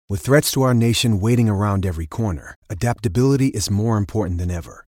With threats to our nation waiting around every corner, adaptability is more important than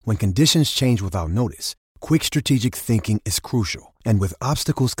ever. When conditions change without notice, quick strategic thinking is crucial. And with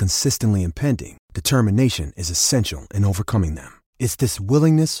obstacles consistently impending, determination is essential in overcoming them. It's this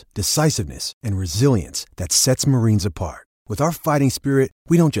willingness, decisiveness, and resilience that sets Marines apart. With our fighting spirit,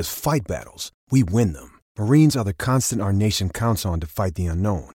 we don't just fight battles, we win them. Marines are the constant our nation counts on to fight the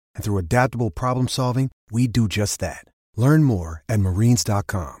unknown. And through adaptable problem solving, we do just that. Learn more at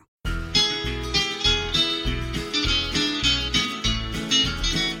marines.com.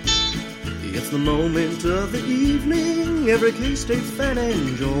 It's the moment of the evening every K-State fan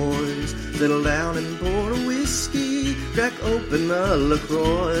enjoys. Settle down and pour a whiskey, crack open a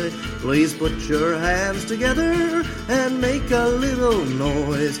LaCroix. Please put your hands together and make a little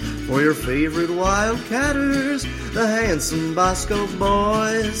noise for your favorite Wildcatters, the handsome Bosco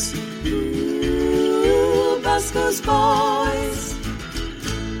boys. Ooh, Bosco's boys.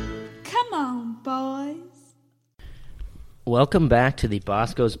 Come on, boys. Welcome back to the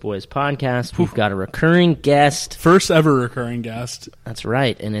Bosco's Boys podcast. We've got a recurring guest. First ever recurring guest. That's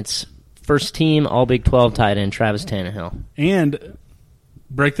right, and it's first team All Big 12 tight end Travis Tannahill. And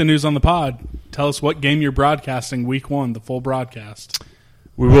break the news on the pod. Tell us what game you're broadcasting week 1, the full broadcast.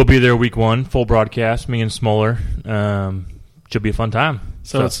 We will be there week 1, full broadcast, me and Smoller. Should be a fun time.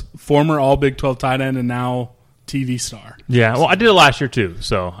 So it's former All Big 12 tight end and now TV star. Yeah, well, I did it last year too,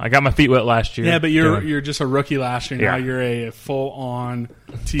 so I got my feet wet last year. Yeah, but you're just a rookie last year. Yeah. Now you're a full-on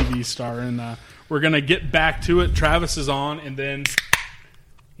TV star, and we're going to get back to it. Travis is on, and then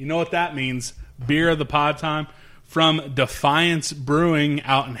you know what that means. Beer of the pod time. From Defiance Brewing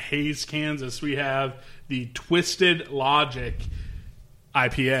out in Hayes, Kansas, we have the Twisted Logic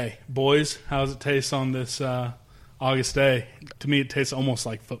IPA. Boys, how does it taste on this August day? To me, it tastes almost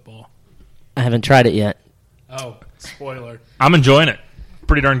like football. I haven't tried it yet. Oh, spoiler. I'm enjoying it.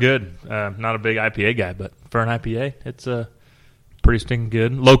 Pretty darn good. Not a big IPA guy, but for an IPA, it's pretty stinking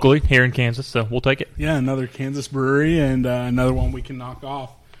good. Locally, here in Kansas, so we'll take it. Yeah, another Kansas brewery and another one we can knock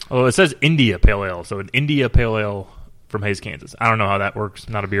off. Oh, it says India Pale Ale, so an India Pale Ale from Hayes, Kansas. I don't know how that works.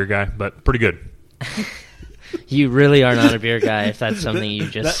 Not a beer guy, but pretty good. You really are not a beer guy if that's something you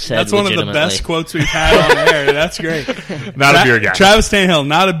just said. That's one of the best quotes we've had on air. That's great. Not a beer guy. Travis Tannahill,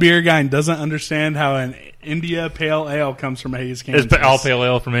 not a beer guy, and doesn't understand how an India Pale Ale comes from Hayes, Kansas. Is all Pale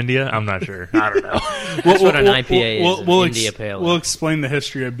Ale from India? I'm not sure. I don't know. That's what an IPA is, India Pale Ale. We'll explain the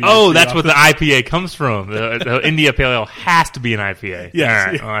history of beer. Oh, that's what the IPA comes from. The India Pale Ale has to be an IPA.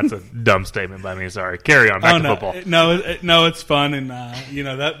 Yes. All right. Well, that's a dumb statement by me. Sorry. Carry on. Back to football. No, it's fun, and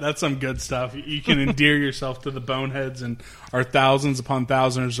that's some good stuff. You can endear yourself to the boneheads and our thousands upon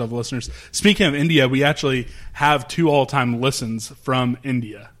thousands of listeners. Speaking of India, we actually have 2 all-time listens from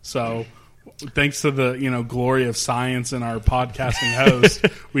India. So thanks to the glory of science and our podcasting host,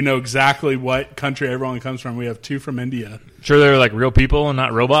 we know exactly what country everyone comes from. We have 2 from India. Sure, they're like real people and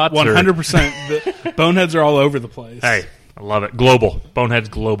not robots. 100%. The boneheads are all over the place. Hey, I love it. Global. Bonehead's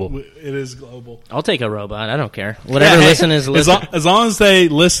global. It is global. I'll take a robot. I don't care. Whatever listen is listen. As long as they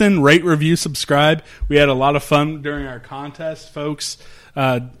listen, rate, review, subscribe. We had a lot of fun during our contest, folks.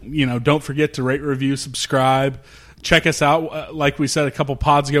 Don't forget to rate, review, subscribe. Check us out. Like we said a couple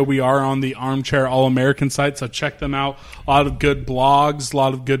pods ago, we are on the Armchair All-American site, so check them out. A lot of good blogs, a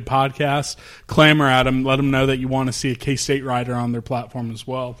lot of good podcasts. Clamor at them. Let them know that you want to see a K-State writer on their platform as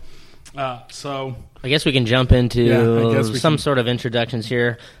well. So I guess we can jump into some sort of introductions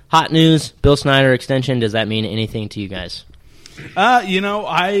here. Hot news, Bill Snyder extension. Does that mean anything to you guys? As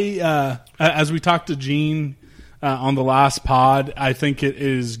we talked to Gene on the last pod, I think it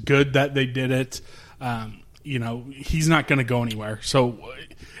is good that they did it. He's not going to go anywhere, so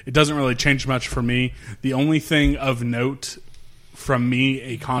it doesn't really change much for me. The only thing of note from me,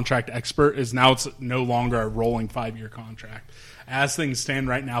 a contract expert, is now it's no longer a rolling 5-year contract. As things stand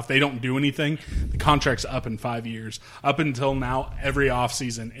right now, if they don't do anything, the contract's up in 5 years. Up until now, every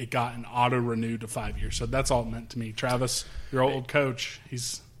offseason, it got an auto-renew to 5 years. So that's all it meant to me. Travis, your old coach,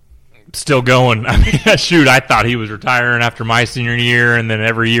 he's still going. I mean, shoot, I thought he was retiring after my senior year and then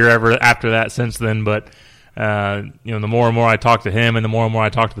every year ever after that since then. But, the more and more I talk to him and the more I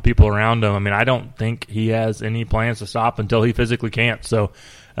talk to the people around him, I mean, I don't think he has any plans to stop until he physically can't. So,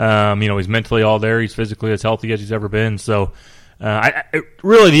 he's mentally all there. He's physically as healthy as he's ever been. So, I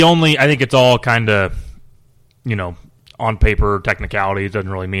think it's all kind of, on paper technicality. It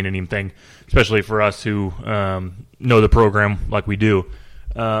doesn't really mean anything, especially for us who know the program like we do.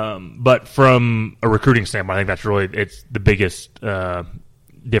 But from a recruiting standpoint, I think it's the biggest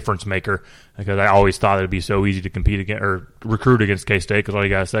difference maker, because I always thought it'd be so easy to compete against or recruit against K-State, because all you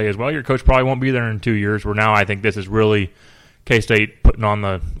got to say is, well, your coach probably won't be there in 2 years, where now I think this is really K-State putting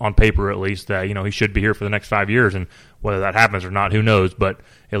on paper at least that he should be here for the next 5 years, and whether that happens or not, who knows? But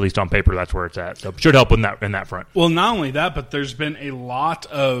at least on paper, that's where it's at. So it should help in that front. Well, not only that, but there's been a lot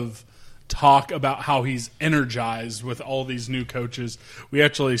of talk about how he's energized with all these new coaches. We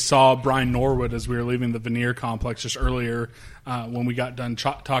actually saw Brian Norwood as we were leaving the Veneer complex just earlier when we got done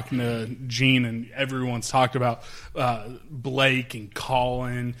talking to Gene, and everyone's talked about Blake and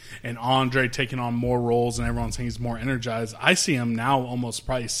Colin and Andre taking on more roles, and everyone's saying he's more energized. I see him now almost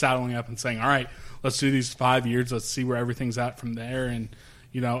probably saddling up and saying, all right, let's do these 5 years. Let's see where everything's at from there. And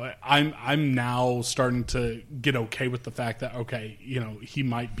I'm now starting to get okay with the fact that, he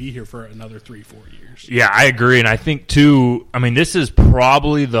might be here for another 3-4 years. Yeah, I agree. And I think, too, this is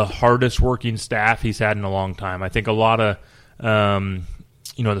probably the hardest working staff he's had in a long time. I think a lot of,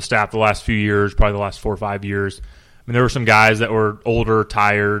 the staff the last few years, probably the last 4 or 5 years, there were some guys that were older,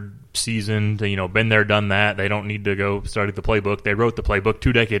 tired, seasoned, been there, done that. They don't need to go study the playbook. They wrote the playbook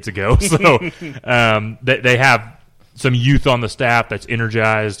 2 decades ago. So they have some youth on the staff that's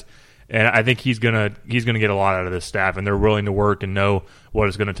energized, and I think he's gonna get a lot out of this staff, and they're willing to work and know what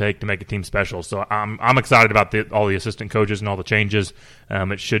it's going to take to make a team special. So I'm excited about all the assistant coaches and all the changes.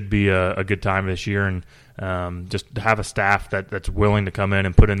 It should be a good time this year, and just to have a staff that's willing to come in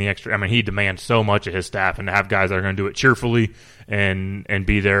and put in the extra. He demands so much of his staff, and to have guys that are going to do it cheerfully and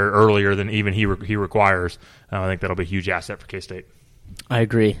be there earlier than even he requires, I think that'll be a huge asset for K-State. I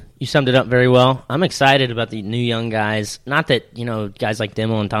agree. You summed it up very well. I'm excited about the new young guys. Not that, guys like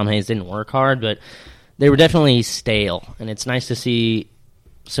Dimmel and Tom Hayes didn't work hard, but they were definitely stale. And it's nice to see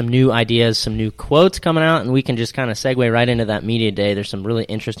some new ideas, some new quotes coming out, and we can just kind of segue right into that media day. There's some really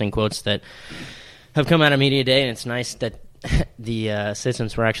interesting quotes that have come out of media day, and it's nice that the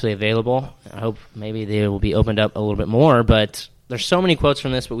assistants were actually available. I hope maybe they will be opened up a little bit more, but there's so many quotes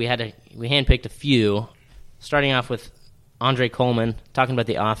from this, but we handpicked a few, starting off with Andre Coleman talking about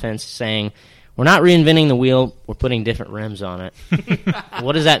the offense, saying, "We're not reinventing the wheel, we're putting different rims on it."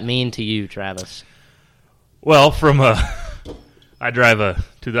 What does that mean to you, Travis? Well, I drive a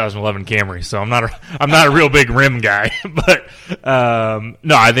 2011 Camry, so I'm not a real big rim guy. But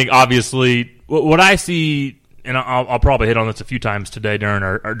no, I think obviously what I see, and I'll probably hit on this a few times today during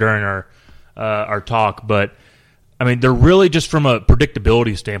our talk, but they're really just from a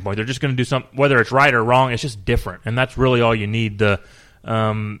predictability standpoint. They're just going to do something, whether it's right or wrong, it's just different. And that's really all you need. The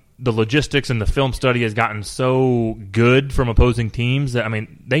logistics and the film study has gotten so good from opposing teams that,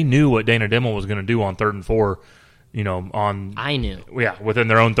 they knew what Dana Dimmel was going to do on 3rd and 4, I knew. Yeah, within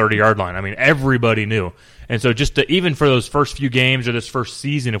their own 30-yard line. Everybody knew. And so even for those first few games or this first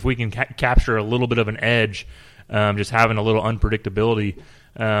season, if we can capture a little bit of an edge, just having a little unpredictability,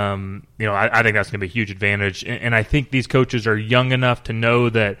 I think that's going to be a huge advantage. And I think these coaches are young enough to know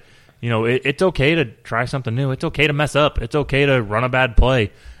that, it's okay to try something new. It's okay to mess up. It's okay to run a bad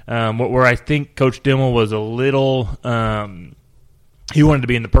play. Where I think Coach Dimmel was a little he wanted to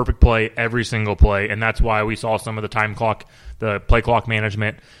be in the perfect play every single play, and that's why we saw some of the play clock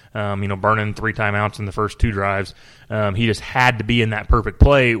management, burning 3 timeouts in the first 2 drives. He just had to be in that perfect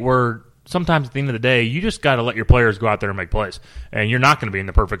play where sometimes at the end of the day, you just got to let your players go out there and make plays. And you're not going to be in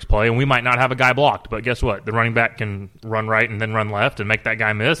the perfect play, and we might not have a guy blocked. But guess what? The running back can run right and then run left and make that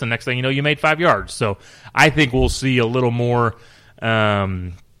guy miss, and next thing you know, you made 5 yards. So I think we'll see a little more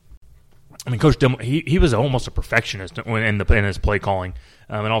Coach Dimmel, he was almost a perfectionist in his play calling.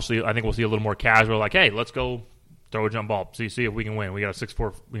 And also, I think we'll see a little more casual, like, hey, let's go throw a jump ball. See if we can win. We got a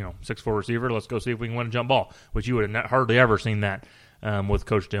 6'4", receiver. Let's go see if we can win a jump ball, which you would have hardly ever seen that with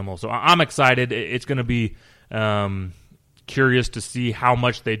Coach Dimmel. So I'm excited. It's going to be curious to see how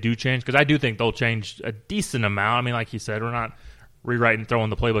much they do change, because I do think they'll change a decent amount. Like you said, we're not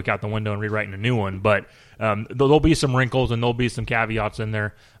throwing the playbook out the window and rewriting a new one, but there'll be some wrinkles and there'll be some caveats in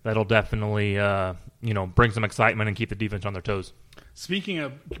there that'll definitely bring some excitement and keep the defense on their toes. Speaking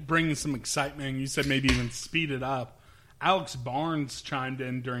of bringing some excitement, you said maybe even speed it up. Alex Barnes chimed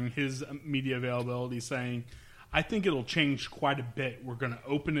in during his media availability saying, "I think it'll change quite a bit. We're going to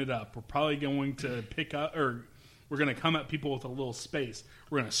open it up. We're probably going to pick up, or we're going to come at people with a little space.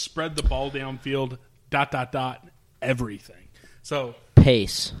 We're going to spread the ball downfield, ... everything." So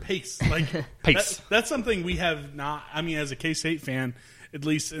pace, like pace. That's something we have not. As a K-State fan, at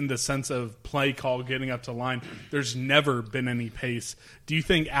least in the sense of play call, getting up to line, there's never been any pace. Do you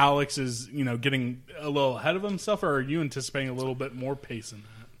think Alex is, getting a little ahead of himself, or are you anticipating a little bit more pace in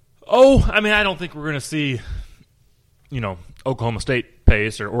that? Oh, I don't think we're going to see, Oklahoma State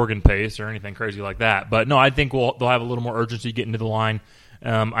pace or Oregon pace or anything crazy like that. But no, I think they'll have a little more urgency getting to the line.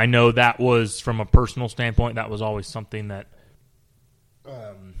 I know that was, from a personal standpoint, that was always something that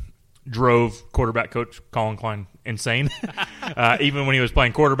drove quarterback coach Colin Klein insane. Even when he was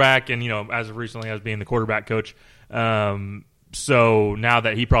playing quarterback, and as of recently, as being the quarterback coach. So now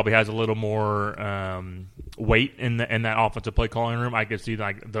that he probably has a little more weight in that offensive play calling room, I could see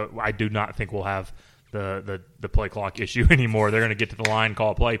I do not think we'll have the play clock issue anymore. They're going to get to the line,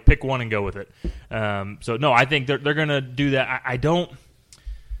 call a play, pick one, and go with it. So no, I think they're going to do that. I don't.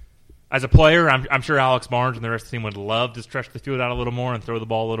 As a player, I'm sure Alex Barnes and the rest of the team would love to stretch the field out a little more and throw the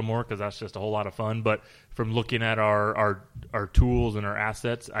ball a little more because that's just a whole lot of fun. But from looking at our tools and our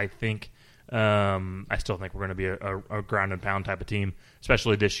assets, I think I still think we're going to be a ground and pound type of team,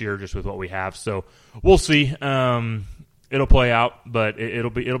 especially this year, just with what we have. So we'll see. It'll play out, but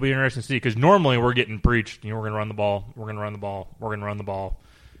it'll be interesting to see because normally we're getting preached. We're going to run the ball. We're going to run the ball. We're going to run the ball.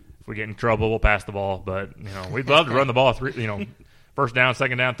 If we get in trouble, we'll pass the ball. But we'd love to run the ball. First down,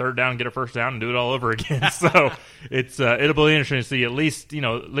 second down, third down, get a first down, and do it all over again. So it'll be interesting to see. At least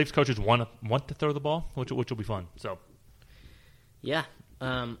Leafs coaches want to throw the ball, which will be fun. So yeah.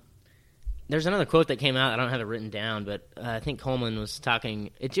 There's another quote that came out. I don't have it written down, but I think Coleman was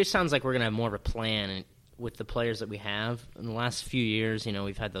talking. It just sounds like we're going to have more of a plan with the players that we have. In the last few years,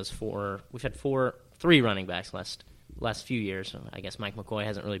 we've had three running backs last few years. So I guess Mike McCoy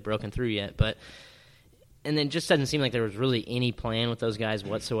hasn't really broken through yet, and then just doesn't seem like there was really any plan with those guys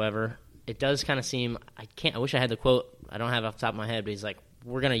whatsoever. It does kind of seem I wish I had the quote. I don't have it off the top of my head, but he's like,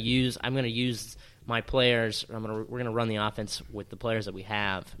 I'm going to use my players. We're going to run the offense with the players that we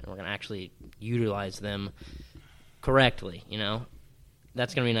have, and we're going to actually utilize them correctly.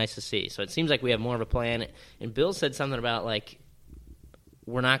 That's going to be nice to see. So it seems like we have more of a plan. And Bill said something about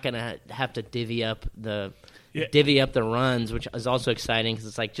we're not going to have to divvy up the runs, which is also exciting because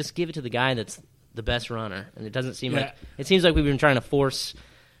it's like just give it to the guy that's the best runner. And it doesn't seem like it seems like we've been trying to force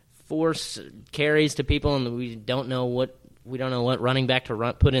carries to people, and we don't know what running back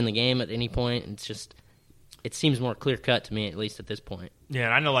to put in the game at any point. It's just it seems more clear cut to me, at least at this point. Yeah,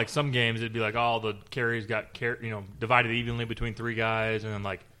 and I know some games it'd be all the carries got divided evenly between three guys, and then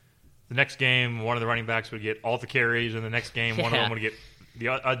the next game one of the running backs would get all the carries, and the next game one of them would get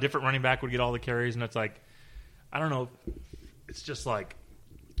a different running back would get all the carries, and it's I don't know, it's just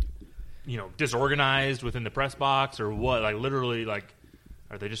disorganized within the press box or what? Literally,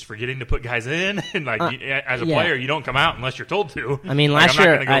 are they just forgetting to put guys in? And as a player, you don't come out unless you're told to. I mean, last year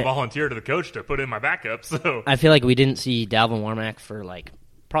year I'm not going to go volunteer to the coach to put in my backup. So I feel like we didn't see Dalvin Warmack for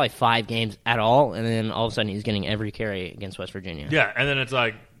probably 5 games at all, and then all of a sudden he's getting every carry against West Virginia. Yeah, and then it's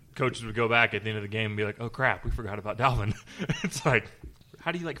coaches would go back at the end of the game and be like, "Oh crap, we forgot about Dalvin." It's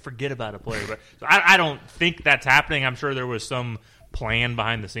how do you forget about a player? But so I don't think that's happening. I'm sure there was some plan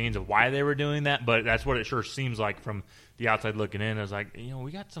behind the scenes of why they were doing that, but that's what it sure seems like from the outside looking in. Is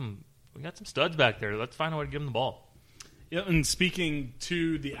we got some studs back there. Let's find a way to give them the ball. Yeah, and speaking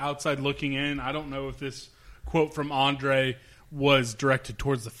to the outside looking in, I don't know if this quote from Andre was directed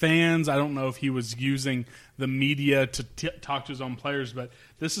towards the fans. I don't know if he was using the media to talk to his own players, but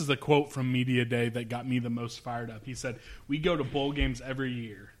this is the quote from Media Day that got me the most fired up. He said, "We go to bowl games every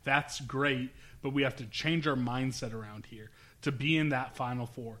year. That's great, but we have to change our mindset around here to be in that Final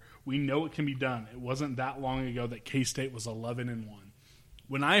Four. We know it can be done. It wasn't that long ago that K-State was 11-1.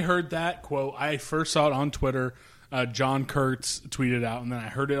 When I heard that quote, I first saw it on Twitter. John Kurtz tweeted out, and then I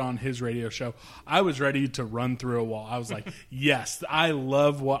heard it on his radio show. I was ready to run through a wall. I was like, yes, I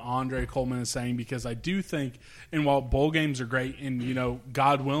love what Andre Coleman is saying, because I do think, and while bowl games are great, and,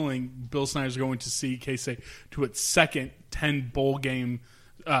 God willing, Bill Snyder's going to see K-State to its second 10 bowl game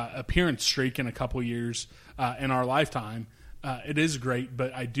appearance streak in a couple years in our lifetime. It is great,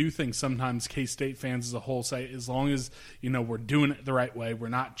 but I do think sometimes K-State fans as a whole say, as long as, we're doing it the right way, we're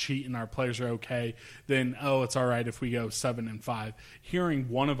not cheating, our players are okay, then, it's all right if we go 7-5. Hearing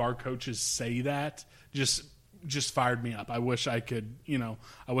one of our coaches say that just fired me up. I wish I could,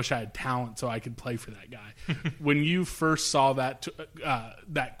 I wish I had talent so I could play for that guy. When you first saw that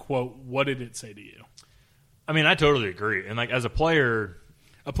quote, what did it say to you? I mean, I totally agree. And, as a player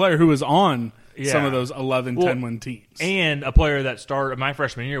who was on some of those 10-win teams. And a player that started my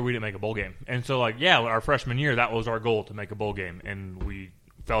freshman year, we didn't make a bowl game. And so, our freshman year, that was our goal, to make a bowl game. And we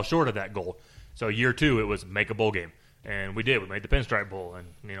fell short of that goal. So year 2, it was make a bowl game. And we did. We made the Pinstripe Bowl. And,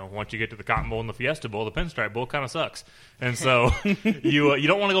 once you get to the Cotton Bowl and the Fiesta Bowl, the Pinstripe Bowl kind of sucks. And so you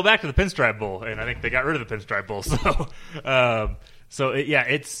don't want to go back to the Pinstripe Bowl. And I think they got rid of the Pinstripe Bowl. So,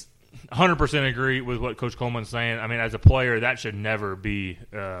 it's 100% agree with what Coach Coleman's saying. I mean, as a player, that should never be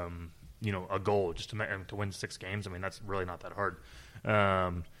a goal, just to win 6 games. I mean, that's really not that hard.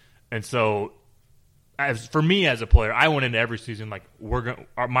 And so, for me as a player, I went into every season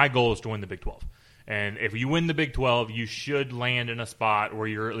my goal is to win the Big 12. And if you win the Big 12, you should land in a spot where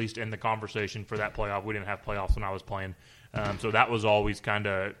you're at least in the conversation for that playoff. We didn't have playoffs when I was playing. So that was always kind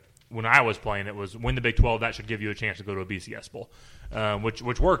of, when I was playing, it was win the Big 12, that should give you a chance to go to a BCS Bowl,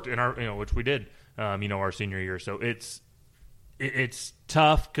 which worked in our, which we did, our senior year. So it's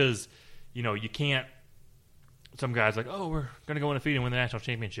tough because, you can't, some guys like, oh, we're going to go undefeated and win the national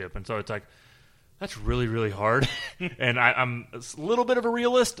championship. And so it's like, that's really, really hard. And I'm a little bit of a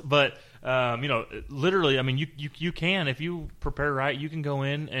realist, but, literally, I mean, you can, if you prepare right, you can go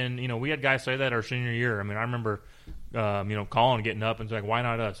in and, we had guys say that our senior year. I mean, I remember, Colin getting up and saying, why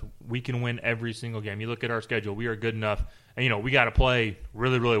not us? We can win every single game. You look at our schedule, we are good enough. And, we got to play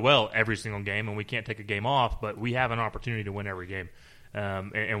really, really well every single game, and we can't take a game off, but we have an opportunity to win every game.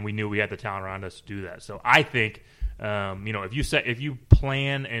 And we knew we had the talent around us to do that. So I think, if you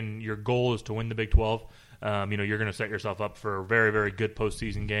plan and your goal is to win the Big 12, you're going to set yourself up for a very, very good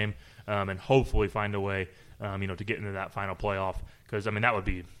postseason game, and hopefully find a way, to get into that final playoff. Because that would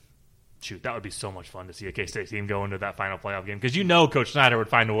be so much fun to see a K-State team go into that final playoff game. Because Coach Snyder would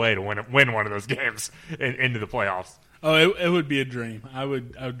find a way to win one of those games into the playoffs. Oh, it would be a dream. I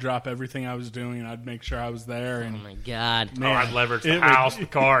would drop everything I was doing, and I'd make sure I was there. And oh my God! Man, I'd leverage the house, the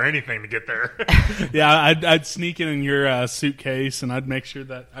car, anything to get there. Yeah, I'd sneak in your suitcase, and I'd make sure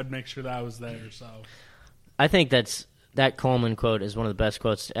that I was there. So, I think that Coleman quote is one of the best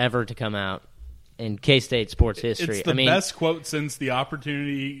quotes ever to come out in K-State sports history. It's the best quote since the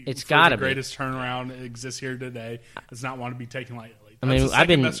opportunity. It's got the greatest turnaround that exists here today. Does not want to be taken lightly. I mean, I've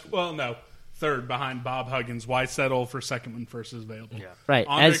been third behind Bob Huggins. Why settle for second when first is available? Yeah. Right.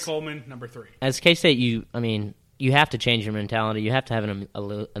 Andre Coleman, number 3. As K-State, you have to change your mentality. You have to have an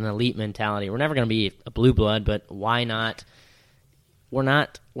elite mentality. We're never going to be a blue blood, but why not? We're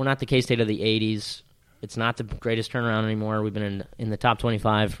not the K-State of the 80s. It's not the greatest turnaround anymore. We've been in the top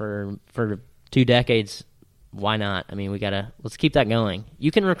 25 for 2 decades. Why not? I mean, let's keep that going. You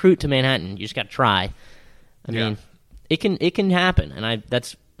can recruit to Manhattan. You just got to try. I mean, it can happen, and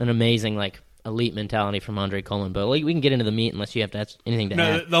that's an amazing elite mentality from Andre Coleman. But we can get into the meat unless you have to have anything to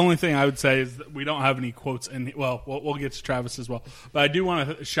add. The only thing I would say is that we don't have any quotes. We'll get to Travis as well. But I do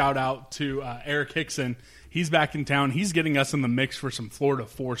want to shout out to Eric Hickson. He's back in town. He's getting us in the mix for some Florida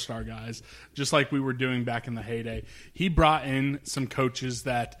 4-star guys, just like we were doing back in the heyday. He brought in some coaches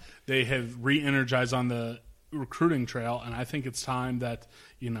that they have re-energized on the recruiting trail, and I think it's time that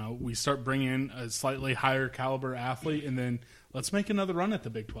we start bringing in a slightly higher caliber athlete, and then let's make another run at the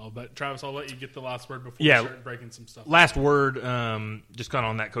Big 12. But Travis, I'll let you get the last word before we start breaking some stuff. Last word, just kind of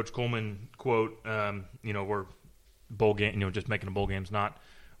on that Coach Coleman quote. We're bowl game, just making a bowl game's not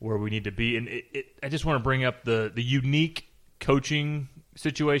where we need to be, and I just want to bring up the unique coaching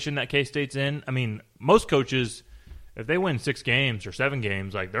situation that K-State's in. I mean, most coaches, if they win 6 games or 7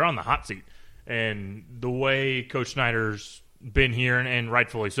 games, they're on the hot seat. And the way Coach Snyder's been here, and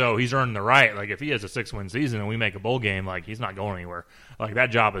rightfully so, he's earned the right. If he has a 6-win season and we make a bowl game, he's not going anywhere. That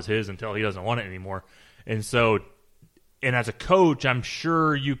job is his until he doesn't want it anymore. And so, and as a coach, I'm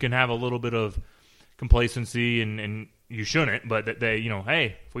sure you can have a little bit of complacency, and you shouldn't, but that they,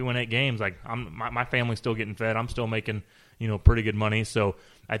 hey, if we win 8 games, my family's still getting fed. I'm still making, pretty good money. So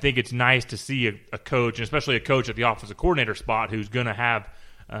I think it's nice to see a coach, and especially a coach at the offensive coordinator spot, who's going to have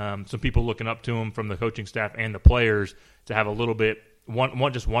some people looking up to him from the coaching staff and the players to have a little bit want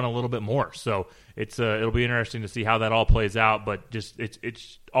a little bit more. So it'll be interesting to see how that all plays out. But just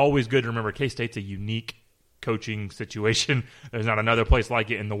it's always good to remember K-State's a unique coaching situation. There's not another place like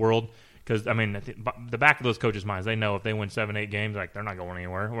it in the world. Because, the back of those coaches' minds, they know if they win 7-8 games, they're not going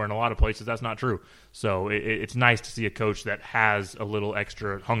anywhere. Where in a lot of places, that's not true. So it's nice to see a coach that has a little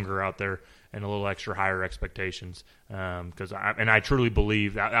extra hunger out there and a little extra higher expectations. Because I truly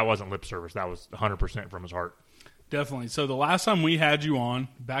believe that wasn't lip service. That was 100% from his heart. Definitely. So the last time we had you on,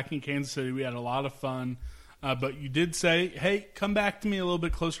 back in Kansas City, we had a lot of fun. But you did say, hey, come back to me a little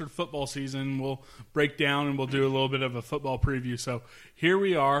bit closer to football season. We'll break down and we'll do a little bit of a football preview. So here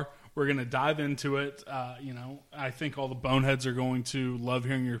we are. We're going to dive into it. I think all the boneheads are going to love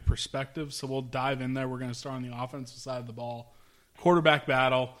hearing your perspective. So we'll dive in there. We're going to start on the offensive side of the ball. Quarterback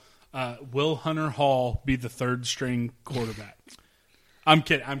battle. Will Hunter Hall be the third string quarterback? I'm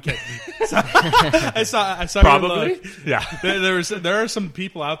kidding. I saw Probably. Yeah. There are some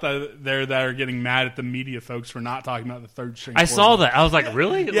people out there that are getting mad at the media folks for not talking about the third string. I saw that. I was like,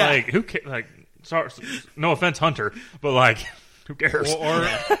 really? Yeah. Who cares? Sorry, no offense, Hunter, but who cares?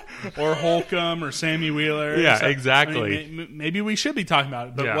 Or Holcomb or Sammy Wheeler. Yeah, so, exactly. Maybe we should be talking about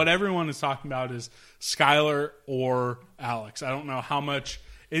it, but yeah. What everyone is talking about is Skylar or Alex. I don't know how much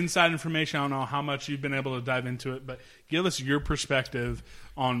inside information. I don't know how much you've been able to dive into it, but give us your perspective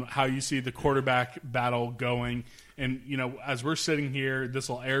on how you see the quarterback battle going. And, as we're sitting here, this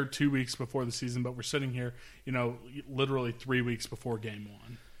will air 2 weeks before the season, but we're sitting here, literally 3 weeks before game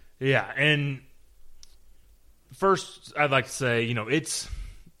one. Yeah, and first I'd like to say, it's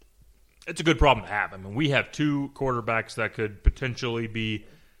a good problem to have. I mean, we have two quarterbacks that could potentially be,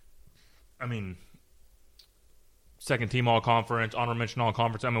 second team all-conference, honor mention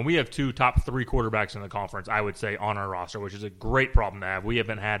all-conference. I mean, we have two top three quarterbacks in the conference, I would say, on our roster, which is a great problem to have. We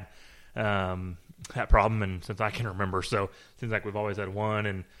haven't had that problem since I can remember. So it seems like we've always had one,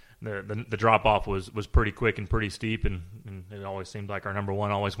 and the drop-off was pretty quick and pretty steep, and it always seemed like our number one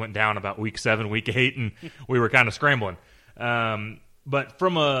always went down about week 7, week 8, and we were kind of scrambling. But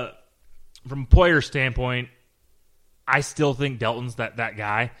from a player standpoint, I still think Delton's that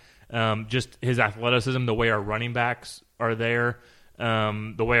guy. Just his athleticism, the way our running backs are there,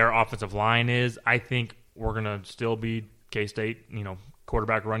 the way our offensive line is, I think we're going to still be K-State,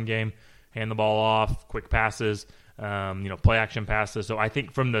 quarterback run game, hand the ball off, quick passes, play action passes. So I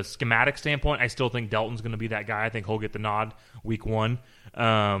think from the schematic standpoint, I still think Delton's going to be that guy. I think he'll get the nod week 1.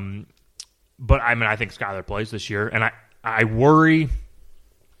 But I think Skyler plays this year, and I worry,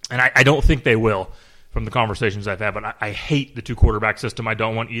 and I don't think they will from the conversations I've had, but I hate the two quarterback system. I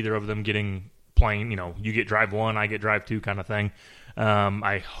don't want either of them playing, you get drive 1, I get drive 2 kind of thing.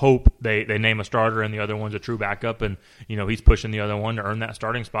 I hope they name a starter and the other one's a true backup, and he's pushing the other one to earn that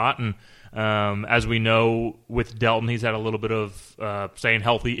starting spot. And as we know with Delton, he's had a little bit of staying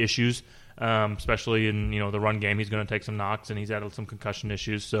healthy issues, especially in the run game. He's going to take some knocks, and he's had some concussion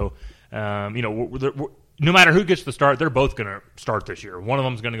issues. So no matter who gets the start, they're both going to start this year. One of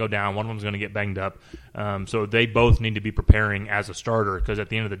them's going to go down. One of them's going to get banged up. So they both need to be preparing as a starter, because at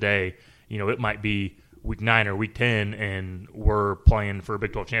the end of the day, it might be week 9 or week 10, and we're playing for a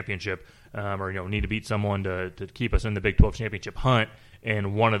Big 12 championship, or need to beat someone to keep us in the Big 12 championship hunt.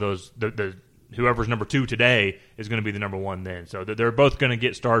 And one of those, whoever's number 2 today is going to be the number 1 then. So they're both going to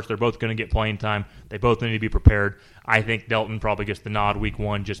get starts. They're both going to get playing time. They both need to be prepared. I think Delton probably gets the nod week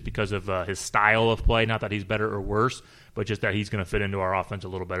 1 just because of his style of play. Not that he's better or worse, but just that he's going to fit into our offense a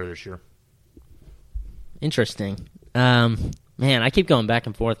little better this year. Interesting. Man, I keep going back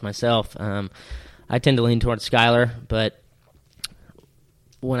and forth myself. I tend to lean towards Skyler, but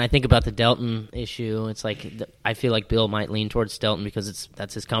when I think about the Delton issue, it's like I feel like Bill might lean towards Delton because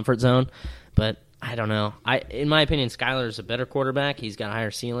that's his comfort zone. But I don't know. In my opinion, Skyler is a better quarterback. He's got a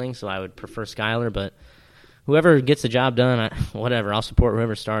higher ceiling, so I would prefer Skyler. But whoever gets the job done, whatever. I'll support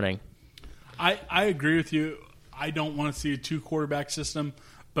whoever's starting. I agree with you. I don't want to see a 2-quarterback system,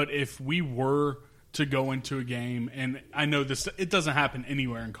 but if we were to go into a game, and I know it doesn't happen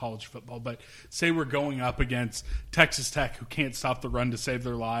anywhere in college football, but say we're going up against Texas Tech, who can't stop the run to save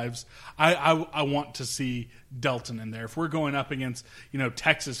their lives, I want to see Delton in there. If we're going up against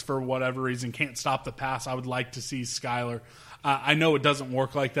Texas for whatever reason can't stop the pass, I would like to see Skyler. I know it doesn't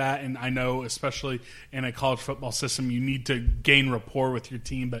work like that, and I know especially in a college football system you need to gain rapport with your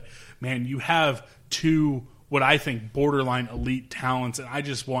team, but man, you have two what I think borderline elite talents, and I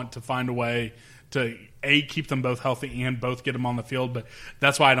just want to find a way to keep them both healthy and both get them on the field. But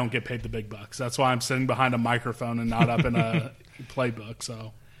that's why I don't get paid the big bucks. That's why I'm sitting behind a microphone and not up in a playbook.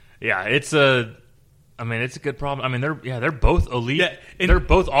 So yeah, it's a good problem. I mean, they're both elite. Yeah, they're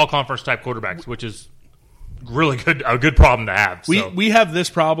both all conference type quarterbacks, which is really a good problem to have. So. We have this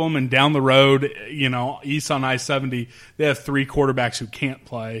problem, and down the road, east on I-70, they have 3 quarterbacks who can't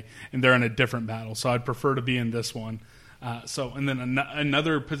play, and they're in a different battle. So I'd prefer to be in this one. And then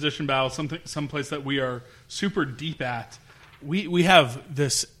another position battle, someplace that we are super deep at. We have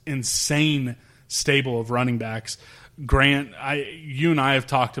this insane stable of running backs. Grant, you and I have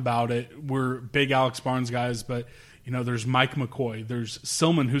talked about it. We're big Alex Barnes guys, but there's Mike McCoy. There's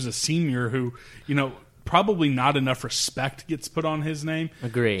Silman, who's a senior, who probably not enough respect gets put on his name.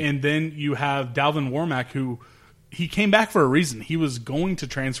 Agree. And then you have Dalvin Warmack, who. He came back for a reason. He was going to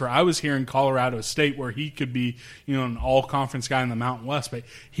transfer. I was here in Colorado State where he could be, an all-conference guy in the Mountain West. But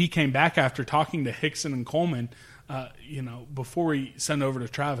he came back after talking to Hickson and Coleman. Before we send over to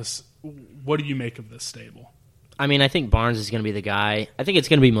Travis, what do you make of this stable? I mean, I think Barnes is going to be the guy. I think it's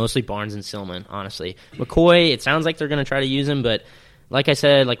going to be mostly Barnes and Silman, honestly. McCoy, it sounds like they're going to try to use him, but like I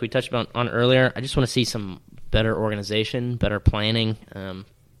said, like we touched on earlier, I just want to see some better organization, better planning,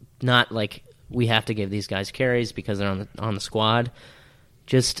 not like we have to give these guys carries because they're on the squad.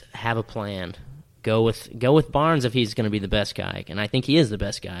 Just have a plan. Go with Barnes if he's going to be the best guy, and I think he is the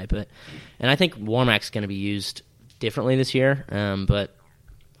best guy. And I think Warmack's going to be used differently this year. But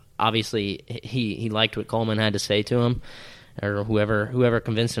obviously he liked what Coleman had to say to him. or whoever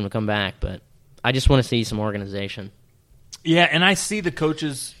convinced him to come back. But I just want to see some organization. Yeah, and I see the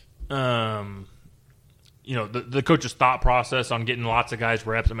coaches, the coach's thought process on getting lots of guys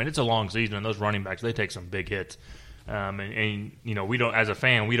reps. I mean, it's a long season, and those running backs, they take some big hits. And we don't, as a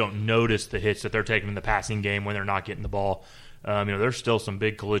fan, we don't notice the hits that they're taking in the passing game when they're not getting the ball. There's still some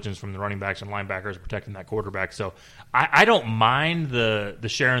big collisions from the running backs and linebackers protecting that quarterback. So I don't mind the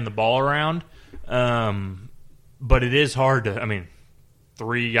sharing the ball around, but it is hard to.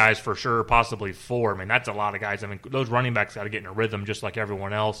 3 guys for sure, possibly 4. That's a lot of guys. Those running backs got to get in a rhythm just like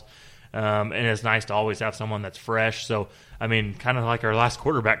everyone else. And it's nice to always have someone that's fresh. So, kind of like our last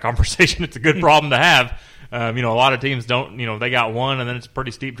quarterback conversation, it's a good problem to have. A lot of teams don't, they got 1 and then it's a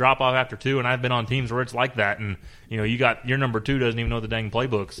pretty steep drop off after 2. And I've been on teams where it's like that. And, you got your number 2 doesn't even know the dang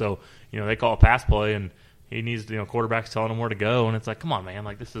playbook. So, they call a pass play and he needs, quarterbacks telling him where to go. And it's like, come on, man.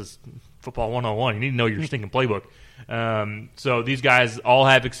 Like, this is football 101. You need to know your stinking playbook. So these guys all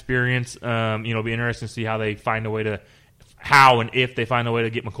have experience. It'll be interesting to see how they find a way to, how and if they find a way to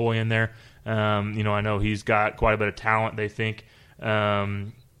get McCoy in there. I know he's got quite a bit of talent, they think.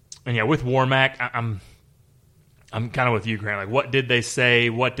 And yeah, with Warmack, I'm kind of with you, Grant. Like, what did they say?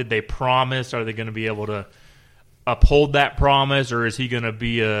 What did they promise? Are they going to be able to uphold that promise, or is he going to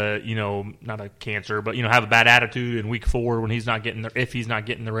be not a cancer, but have a bad attitude in week 4 when he's not getting if he's not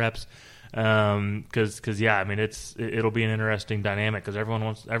getting the reps? Because it'll be an interesting dynamic because everyone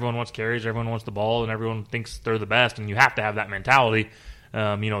wants carries, everyone wants the ball, and everyone thinks they're the best, and you have to have that mentality,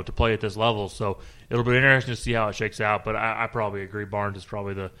 to play at this level. So it'll be interesting to see how it shakes out. But I probably agree, Barnes is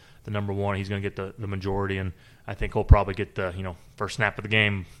probably the number 1. He's going to get the majority, and I think he'll probably get the first snap of the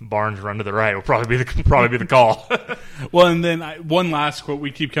game. Barnes run to the right will probably be the call. Well, and then one last quote we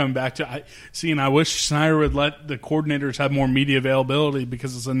keep coming back to. I wish Snyder would let the coordinators have more media availability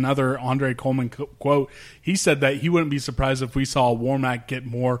because it's another Andre Coleman quote. He said that he wouldn't be surprised if we saw Warmack get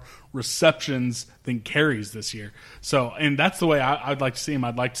more receptions than carries this year. So, and that's the way I'd like to see him.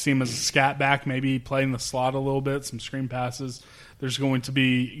 I'd like to see him as a scat back, maybe play in the slot a little bit, some screen passes. There's going to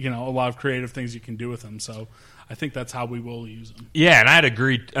be, a lot of creative things you can do with him. So I think that's how we will use him. Yeah, and I'd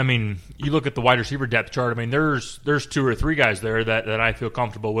agree. You look at the wide receiver depth chart. There's 2 or 3 guys there that I feel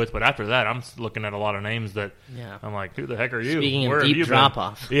comfortable with. But after that, I'm looking at a lot of names that I'm like, who the heck are you? Speaking Where of deep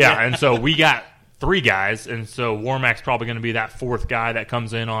drop-off. Yeah, and so we got 3 guys. And so Warmack's probably going to be that 4th guy that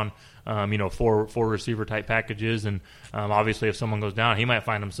comes in on, 4 receiver type packages. And obviously if someone goes down, he might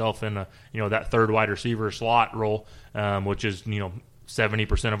find himself in that 3rd wide receiver slot role, which is,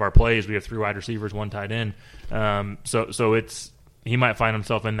 70% of our plays, we have 3 wide receivers, 1 tight end. So he might find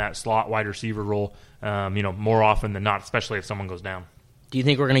himself in that slot wide receiver role, more often than not, especially if someone goes down. Do you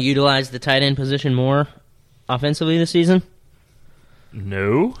think we're going to utilize the tight end position more offensively this season?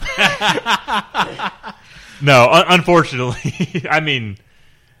 No. No, unfortunately.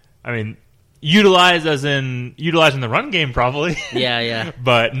 Utilize as in utilizing the run game, probably. Yeah.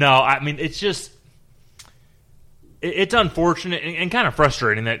 But no, it's just. It's unfortunate and kind of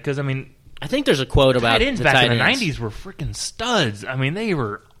frustrating that because I think there's a quote about tight ends the back tight in the ends. 90s were freaking studs. They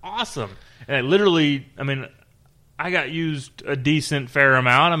were awesome. And literally, I got used a decent fair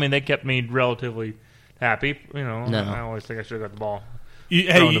amount. They kept me relatively happy. No. I always think I should have got the ball.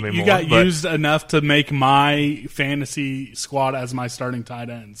 You got used enough to make my fantasy squad as my starting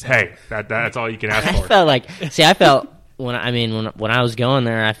tight end. So. Hey, that's all you can ask for. I felt when I was going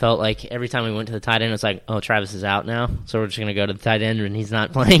there, I felt like every time we went to the tight end, it's like, oh, Travis is out now, so we're just going to go to the tight end and he's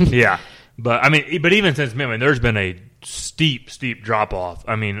not playing. Yeah, but but even since there's been a steep drop off.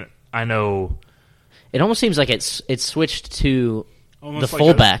 I know it almost seems like it's switched to almost the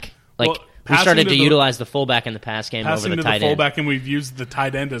fullback. We started to the, utilize the fullback in the pass game over the tight end. Fullback, and we've used the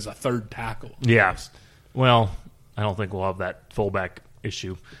tight end as a 3rd tackle. Yeah. Well, I don't think we'll have that fullback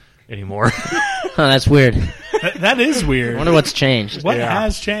issue anymore. Oh, that's weird. That is weird. I wonder what's changed. What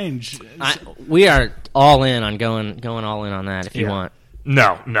has changed? We are all in on going all in on that if you want.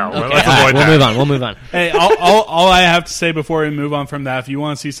 No. Okay. Let's avoid that. We'll move on. Hey, all I have to say before we move on from that, if you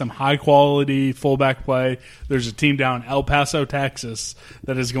want to see some high-quality fullback play, there's a team down in El Paso, Texas,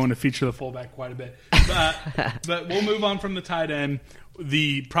 that is going to feature the fullback quite a bit. But we'll move on from the tight end.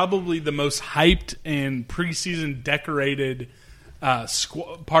 Probably the most hyped and preseason decorated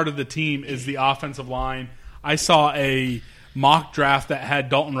part of the team is the offensive line. I saw a mock draft that had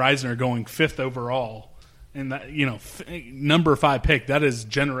Dalton Reisner going 5th overall. And that number 5 pick, that is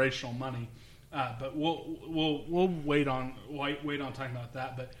generational money. But we'll wait on talking about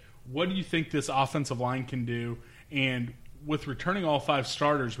that. But what do you think this offensive line can do? And with returning all 5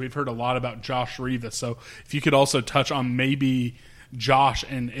 starters, we've heard a lot about Josh Rivas. So if you could also touch on maybe Josh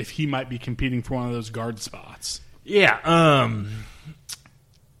and if he might be competing for one of those guard spots. Yeah.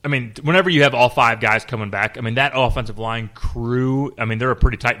 I mean, whenever you have all 5 guys coming back, I mean, that offensive line crew, I mean, they're a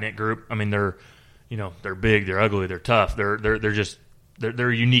pretty tight-knit group. I mean, they're big, they're ugly, they're tough.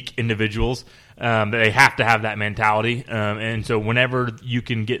 They're unique individuals. They have to have that mentality. And so whenever you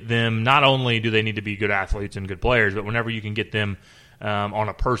can get them, not only do they need to be good athletes and good players, but whenever you can get them on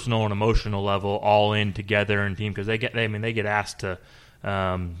a personal and emotional level all in together and team, because they get asked to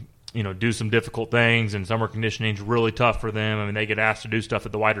do some difficult things, and summer conditioning is really tough for them. I mean, they get asked to do stuff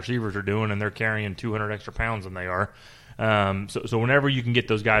that the wide receivers are doing, and they're carrying 200 extra pounds than they are. So whenever you can get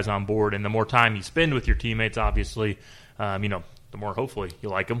those guys on board, and the more time you spend with your teammates, obviously, the more hopefully you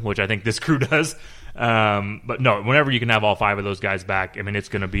like them, which I think this crew does. But no, whenever you can have all 5 of those guys back, I mean, it's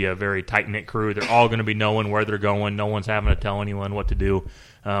going to be a very tight-knit crew. They're all going to be knowing where they're going. No one's having to tell anyone what to do.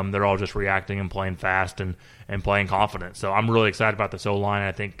 They're all just reacting and playing fast and playing confident. So I'm really excited about this O-line.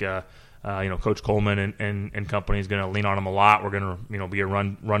 I think Coach Coleman and company is going to lean on them a lot. We're going to be a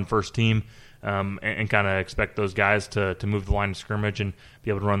run-first team. And kind of expect those guys to move the line of scrimmage and be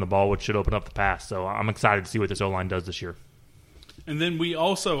able to run the ball, which should open up the pass. So I'm excited to see what this O-line does this year. And then we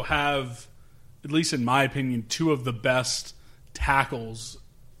also have, at least in my opinion, 2 of the best tackles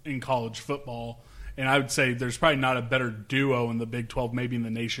in college football. And I would say there's probably not a better duo in the Big 12, maybe in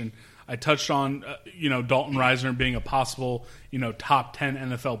the nation. I touched on, Dalton Risner being a possible, top 10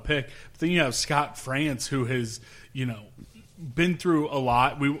 NFL pick. But then you have Scott France, who has, been through a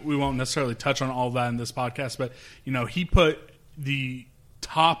lot. We won't necessarily touch on all that in this podcast, but, he put the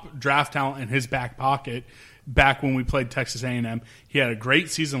top draft talent in his back pocket back when we played Texas A&M. He had a great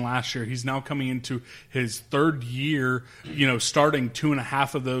season last year. He's now coming into his 3rd year, starting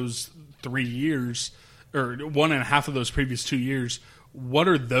 2.5 of those 3 years, or 1.5 of those previous 2 years. What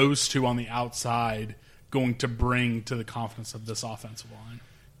are those 2 on the outside going to bring to the confidence of this offensive line?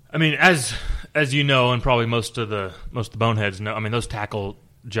 I mean, as you know, and probably most of the boneheads know, I mean, those tackle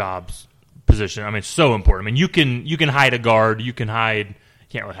jobs position, I mean, it's so important. I mean, you can hide a guard, you can't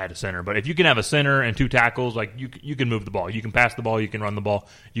really hide a center, but if you can have a center and 2 tackles, like you can move the ball, you can pass the ball, you can run the ball,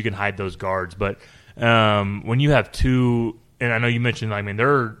 you can hide those guards. But when you have 2, and I know you mentioned, I mean,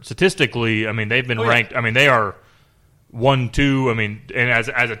 they're statistically, I mean, they've been ranked. I mean, they are 1-2. I mean, and as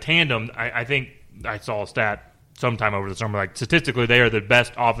a tandem, I think I saw a stat sometime over the summer, like statistically, they are the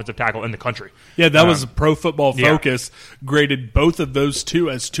best offensive tackle in the country. Yeah, that was Pro Football Focus graded both of those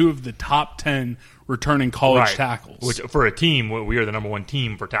 2 as 2 of the top 10 returning college tackles. Which for a team, we are the number 1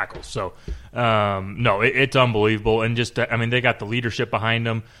 team for tackles. So, it's unbelievable. And just, I mean, they got the leadership behind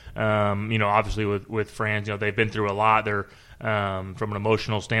them. Obviously with Franz, they've been through a lot. They're from an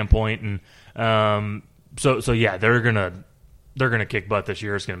emotional standpoint, and so yeah, they're gonna kick butt this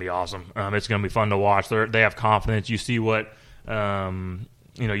year. It's gonna be awesome. It's gonna be fun to watch. They have confidence. You see what Risner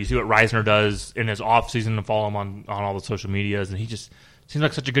does in his off season, and follow him on all the social medias, and he just seems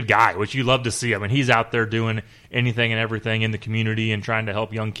like such a good guy, which you love to see. I mean, he's out there doing anything and everything in the community and trying to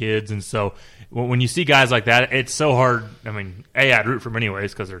help young kids. And so when you see guys like that, it's so hard. I mean, I'd root for them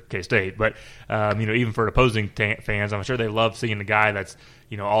anyways because they're K-State. But, even for opposing fans, I'm sure they love seeing a guy that's,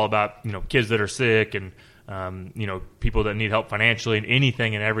 all about, kids that are sick and, people that need help financially and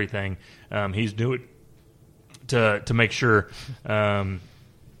anything and everything. He's doing to make sure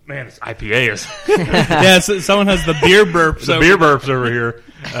man, this IPA is. Yeah, someone has the beer burps. Beer burps over here.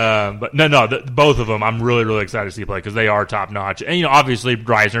 But no, both of them, I'm really, really excited to see play because they are top notch. And obviously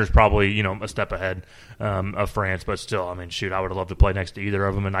Reisner's probably a step ahead of France, but still, I mean, shoot, I would have loved to play next to either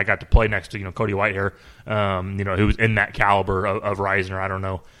of them. And I got to play next to Cody Whitehair, who was in that caliber of Reisner. I don't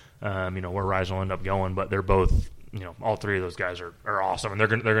know, where Reisner will end up going, but they're both, all 3 of those guys are awesome, and they're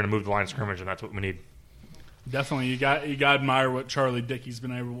going to move the line of scrimmage, and that's what we need. Definitely, you got to admire what Charlie Dickey's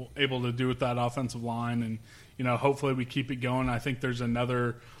been able to do with that offensive line, and hopefully we keep it going. I think there's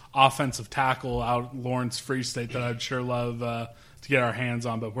another offensive tackle out Lawrence Free State that I'd sure love to get our hands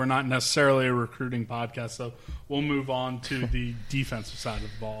on, but we're not necessarily a recruiting podcast, so we'll move on to the defensive side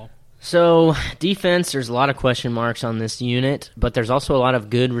of the ball. So defense, there's a lot of question marks on this unit, but there's also a lot of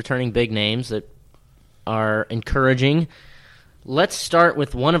good returning big names that are encouraging. Let's start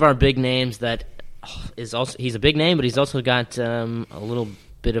with one of our big names that is also, he's a big name, but he's also got a little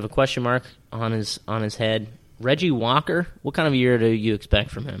bit of a question mark on his head. Reggie Walker, what kind of year do you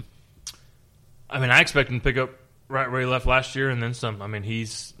expect from him? I mean, I expect him to pick up right where he left last year and then some. I mean,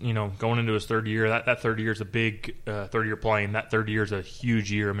 he's going into his 3rd year. That 3rd year is a big 3rd year playing. That 3rd year is a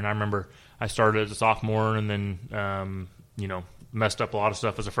huge year. I mean, I remember I started as a sophomore and then messed up a lot of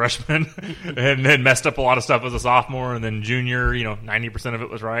stuff as a freshman and then messed up a lot of stuff as a sophomore, and then junior, 90% of it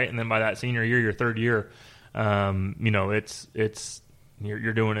was right. And then by that senior year, your 3rd year, it's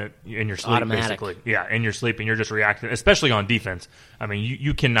You're doing it in your sleep, Automatic. basically. Yeah, in your sleep, and you're just reacting, especially on defense. I mean,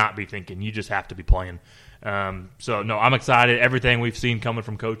 you cannot be thinking. You just have to be playing. So, no, I'm excited. Everything we've seen coming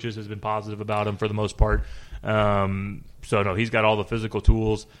from coaches has been positive about him for the most part. So, no, he's got all the physical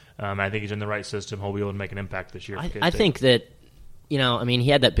tools. I think he's in the right system. He'll be able to make an impact this year. I think that, he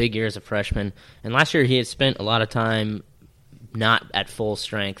had that big year as a freshman, and last year he had spent a lot of time not at full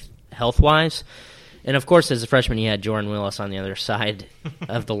strength health-wise. And, of course, as a freshman, he had Jordan Willis on the other side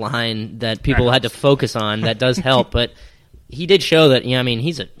of the line that people had to focus on. That does help. But he did show that,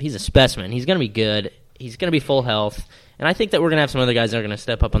 he's a specimen. He's going to be good. He's going to be full health. And I think that we're going to have some other guys that are going to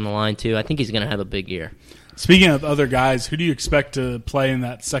step up on the line, too. I think he's going to have a big year. Speaking of other guys, who do you expect to play in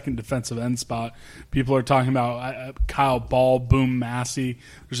that second defensive end spot? People are talking about Kyle Ball, Boom Massey.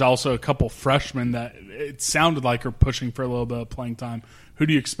 There's also a couple freshmen that it sounded like are pushing for a little bit of playing time. Who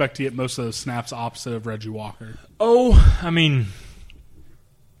do you expect to get most of those snaps opposite of Reggie Walker? It's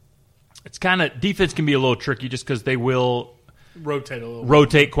kind of – defense can be a little tricky just because they will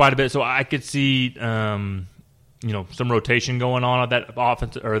rotate quite a bit. So I could see some rotation going on that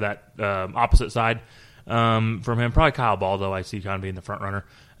offense or that opposite side from him. Probably Kyle Ball, though, I see kind of being the front runner.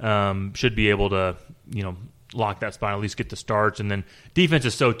 Should be able to, lock that spot, at least get the starts. And then defense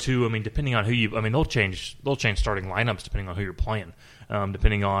is so, too. Depending on who they'll change starting lineups depending on who you're playing.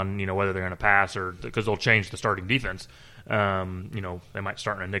 Depending on whether they're going to pass or because they'll change the starting defense. They might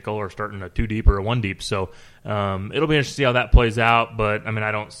start in a nickel or start in a 2 deep or a 1 deep. So it'll be interesting to see how that plays out. But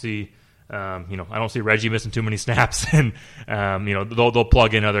I don't see I don't see Reggie missing too many snaps, and they'll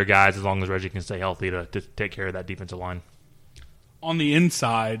plug in other guys as long as Reggie can stay healthy to take care of that defensive line. On the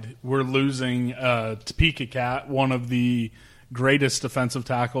inside, we're losing Topeka Cat, one of the greatest defensive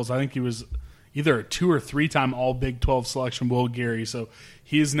tackles. I think he was either a 2 or 3 time All Big 12 selection, Will Geary. So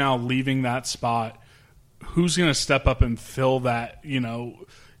he is now leaving that spot. Who's going to step up and fill that,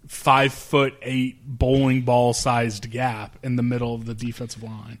 5'8" bowling ball sized gap in the middle of the defensive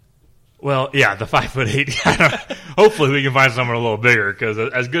line? Well, yeah, the 5'8". Hopefully, we can find someone a little bigger because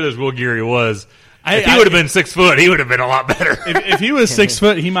as good as Will Geary was, if he would have been 6 foot, he would have been a lot better. If he was 6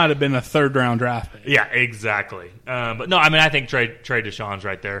 foot, he might have been a 3rd round draft pick. Yeah, exactly. But no, I think Trey Deshawn's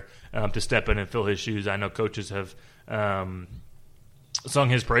right there to step in and fill his shoes. I know coaches have sung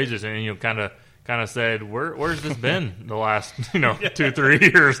his praises and kind of said, "Where's this been the last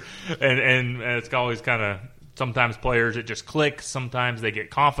 2-3 years?" And it's always kind of sometimes players it just clicks. Sometimes they get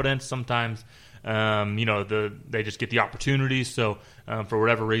confidence. Sometimes they just get the opportunities. So for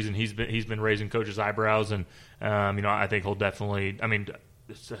whatever reason, he's been raising coaches' eyebrows, and I think he'll definitely.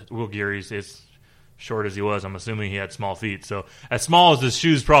 Will Geary's is short as he was. I'm assuming he had small feet. So as small as his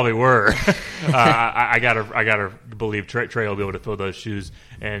shoes probably were, I gotta believe Trey will be able to fill those shoes.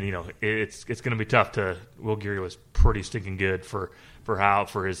 And it's going to be tough to. Will Geary was pretty stinking good for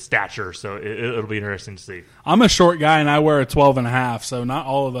his stature. So it'll be interesting to see. I'm a short guy and I wear a 12.5, so not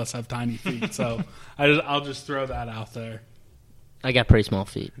all of us have tiny feet. So I'll just throw that out there. I got pretty small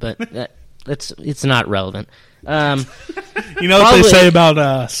feet, but it's not relevant. You know what they say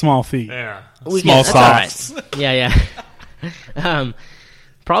about small feet? Yeah. Small socks. Right. Yeah.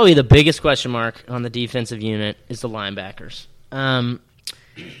 Probably the biggest question mark on the defensive unit is the linebackers.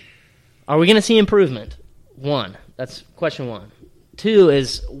 Are we going to see improvement? 1, that's question 1. 2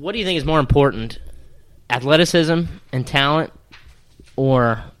 is, what do you think is more important, athleticism and talent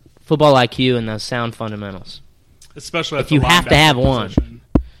or football IQ and those sound fundamentals? Especially at if you have to have position. one.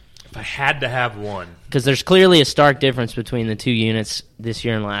 If I had to have one. Because there's clearly a stark difference between the 2 units this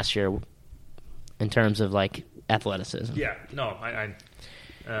year and last year in terms of, athleticism. Yeah, no,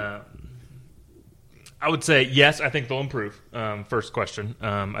 I would say yes, I think they'll improve. First question.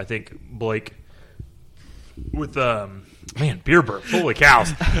 I think Blake with beer burp. Holy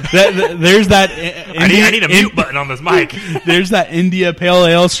cows! There's that. I need a mute button on this mic. There's that India Pale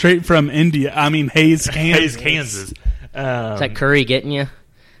Ale straight from India. Hayes, Kansas. Kansas. Is that curry getting you?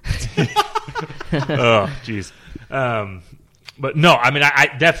 Oh, jeez. But no, I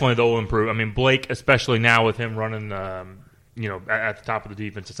definitely they'll improve. Blake, especially now with him running, at the top of the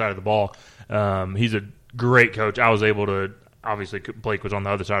defensive side of the ball, he's a great coach. I was able to. Obviously, Blake was on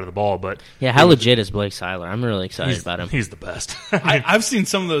the other side of the ball, but yeah, how legit is Blake Seiler? I'm really excited about him. He's the best. I've seen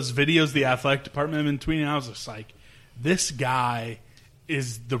some of those videos the athletic department have been tweeting. I was just like, this guy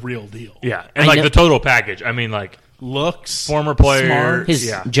is the real deal. Yeah, and the total package. Looks, former player, smart. His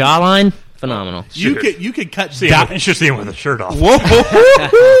jawline, phenomenal. You could cut. You should see him with a shirt off.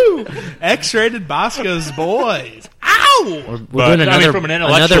 Whoa! X-rated Bosco's boys. Ow! We're doing from an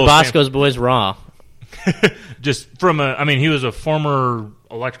another Bosco's boys raw. Just from he was a former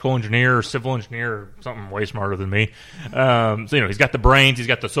electrical engineer or civil engineer or something way smarter than me. So, he's got the brains, he's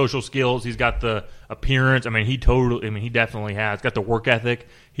got the social skills, he's got the appearance. I mean, he definitely has. Got the work ethic.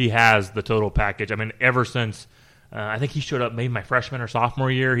 He has the total package. I mean, ever since I think he showed up maybe my freshman or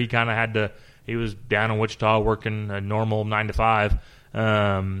sophomore year, he was down in Wichita working a normal 9 to 5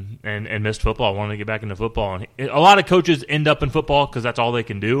 and missed football, wanted to get back into football. And a lot of coaches end up in football because that's all they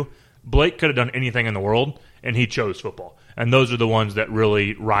can do. Blake could have done anything in the world, and he chose football. And those are the ones that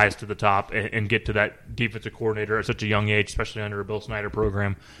really rise to the top and get to that defensive coordinator at such a young age, especially under a Bill Snyder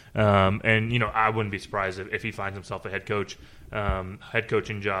program. I wouldn't be surprised if he finds himself a head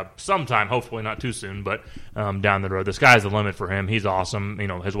coaching job sometime, hopefully not too soon, but down the road. The sky's the limit for him. He's awesome.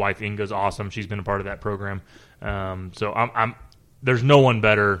 His wife Inga's awesome. She's been a part of that program. So there's no one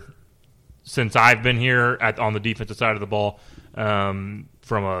better since I've been here on the defensive side of the ball from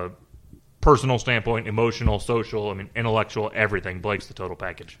a personal standpoint, emotional, social, intellectual, everything. Blake's the total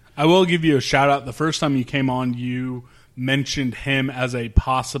package. I will give you a shout-out. The first time you came on, you mentioned him as a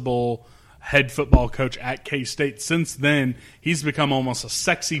possible head football coach at K-State. Since then, he's become almost a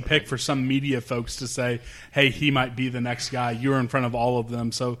sexy pick for some media folks to say, hey, he might be the next guy. You're in front of all of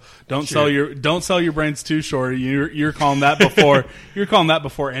them, so don't sell your brains too short. You're calling that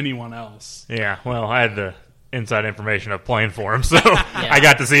before anyone else. Yeah, well, I had the inside information of playing for him, so I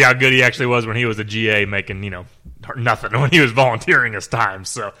got to see how good he actually was when he was a GA making nothing when he was volunteering his time.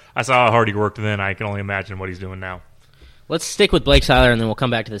 So I saw how hard he worked then. I can only imagine what he's doing now. Let's stick with Blake Seiler, and then we'll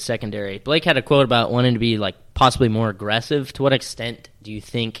come back to the secondary. Blake had a quote about wanting to be possibly more aggressive. To what extent do you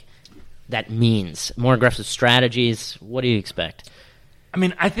think that means? More aggressive strategies? What do you expect?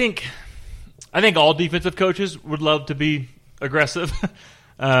 I think all defensive coaches would love to be aggressive.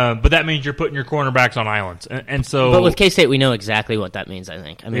 But that means you're putting your cornerbacks on islands, and so. But with K-State, we know exactly what that means. I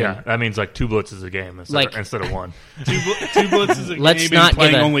think. That means 2 blitzes a game instead of 1. two blitzes a let's game. Not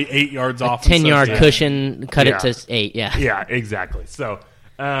playing give only 8 yards off. 10-yard cushion. Cut it to 8. Yeah. Yeah. Exactly. So,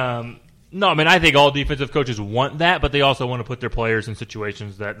 I think all defensive coaches want that, but they also want to put their players in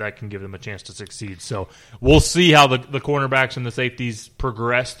situations that can give them a chance to succeed. So we'll see how the cornerbacks and the safeties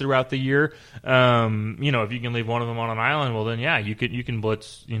progress throughout the year. If you can leave one of them on an island, well, then, you can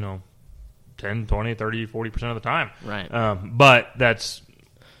blitz, 10, 20, 30, 40% of the time. Right. But that's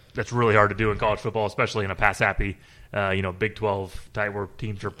really hard to do in college football, especially in a pass-happy Big 12 type where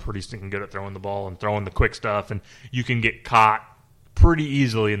teams are pretty stinking good at throwing the ball and throwing the quick stuff, and you can get caught pretty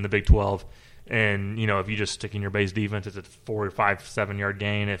easily in the Big 12. And, if you just stick in your base defense, it's a 4 or 5, 7 yard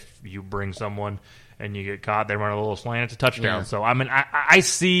gain. If you bring someone and you get caught, they run a little slant, it's a touchdown. Yeah. So, I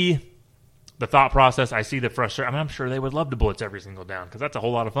see the thought process. I see the frustration. I'm sure they would love to blitz every single down because that's a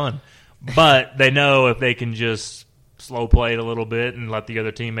whole lot of fun. But they know if they can just slow play it a little bit and let the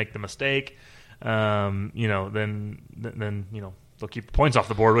other team make the mistake, then they'll keep the points off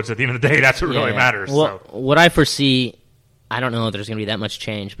the board, which at the end of the day, that's what really matters. Well, what I foresee, I don't know if there's going to be that much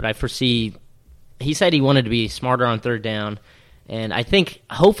change, but I foresee he said he wanted to be smarter on third down, and I think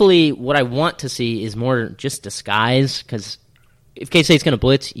hopefully what I want to see is more just disguise, because if K-State's going to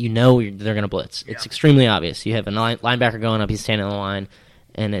blitz, they're going to blitz. Yeah. It's extremely obvious. You have a linebacker going up, he's standing on the line,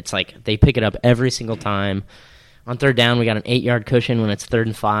 and it's they pick it up every single time. On third down, we got an 8-yard cushion when it's 3rd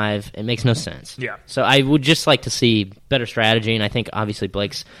and 5. It makes no sense. Yeah. So I would just like to see better strategy, and I think obviously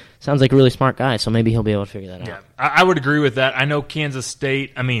Blake's sounds like a really smart guy, so maybe he'll be able to figure that out. I would agree with that. I know Kansas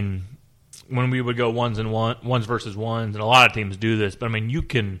State, when we would go ones versus ones, and a lot of teams do this, but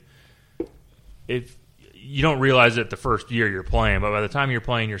if you don't realize it the first year you're playing, but by the time you're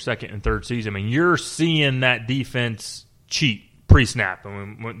playing your second and third season, you're seeing that defense cheat pre-snap.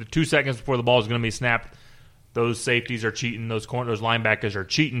 When the 2 seconds before the ball is going to be snapped, those safeties are cheating, those linebackers are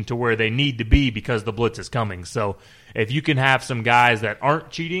cheating to where they need to be because the blitz is coming. So if you can have some guys that aren't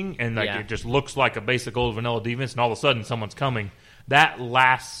cheating and it just looks like a basic old vanilla defense, and all of a sudden someone's coming, that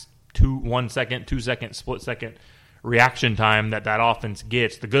last 1 second, 2 second, split second reaction time that offense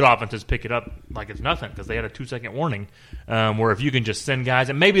gets, the good offenses pick it up like it's nothing because they had a 2 second warning. Where if you can just send guys,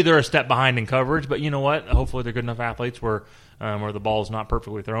 and maybe they're a step behind in coverage, but you know what? Hopefully they're good enough athletes where the ball is not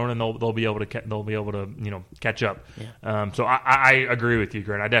perfectly thrown, and they'll be able to catch up. Yeah. So I agree with you,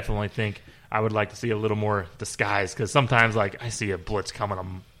 Grant. I definitely think I would like to see a little more disguise, because sometimes I see a blitz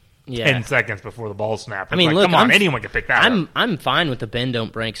coming 10 seconds before the ball snaps. Look, come on, anyone can pick that up. I'm fine with the bend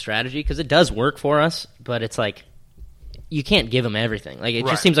don't break strategy because it does work for us, but it's you can't give them everything. It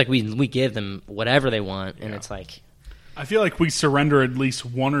just seems like we give them whatever they want, and it's I feel like we surrender at least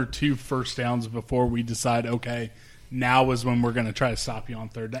 1 or 2 first downs before we decide, okay, now is when we're going to try to stop you on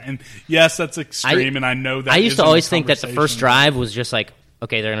third down. And yes, that's extreme, and I know that. I used to always think that the first drive was just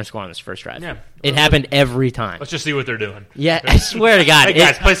okay, they're going to score on this first drive. Yeah. It happened every time. Let's just see what they're doing. Yeah, I swear to God. Hey,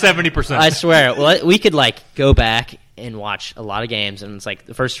 guys, play 70%. I swear. Well, we could, go back and watch a lot of games, and it's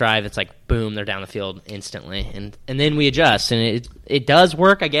the first drive, it's boom, they're down the field instantly. And then we adjust, and it does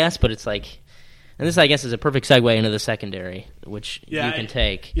work, I guess, but it's and this, I guess, is a perfect segue into the secondary, which you can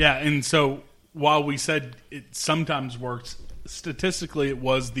take. Yeah, and so while we said it sometimes works, statistically it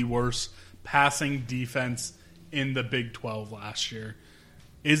was the worst passing defense in the Big 12 last year.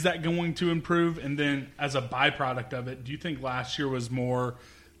 Is that going to improve? And then as a byproduct of it, do you think last year was more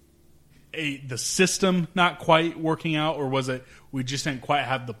the system not quite working out, or was it we just didn't quite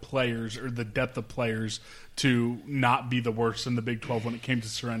have the players or the depth of players to not be the worst in the Big 12 when it came to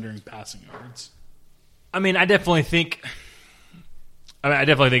surrendering passing yards? I mean, I definitely think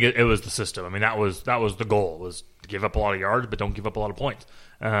it was the system. I mean, that was the goal, was to give up a lot of yards, but don't give up a lot of points.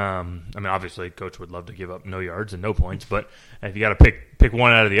 I mean, obviously, coach would love to give up no yards and no points, but if you got to pick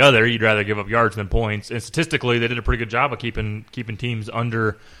one out of the other, you'd rather give up yards than points. And statistically, they did a pretty good job of keeping teams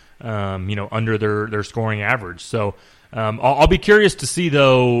under, under their scoring average. So I'll be curious to see,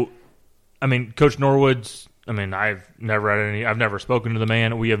 though. I mean, Coach Norwood's. I mean, I've never spoken to the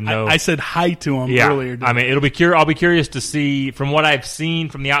man. We have no. I said hi to him earlier. I mean, I'll be curious to see. From what I've seen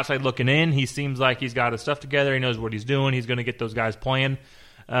from the outside looking in, he seems like he's got his stuff together. He knows what he's doing. He's going to get those guys playing.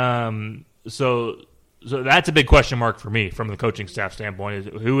 So that's a big question mark for me from the coaching staff standpoint.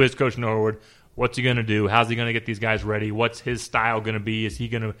 Is who is Coach Norwood? What's he going to do? How's he going to get these guys ready? What's his style going to be? Is he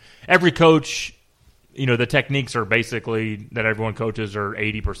going to? Every coach. The techniques are basically that everyone coaches are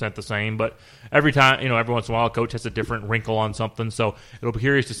 80% the same, but every time, every once in a while, a coach has a different wrinkle on something. So it'll be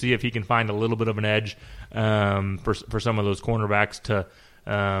curious to see if he can find a little bit of an edge for some of those cornerbacks to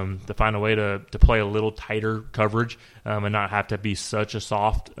find a way to play a little tighter coverage and not have to be such a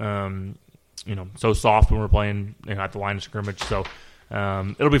soft, so soft when we're playing at the line of scrimmage. So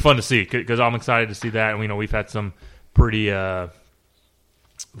it'll be fun to see because I'm excited to see that. And we've had some pretty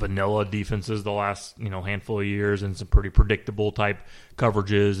vanilla defenses the last handful of years and some pretty predictable type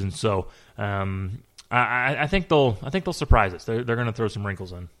coverages, and so I think they'll surprise us. They're going to throw some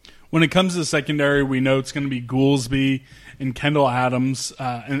wrinkles in. When it comes to the secondary, we know it's going to be Goolsby and Kendall Adams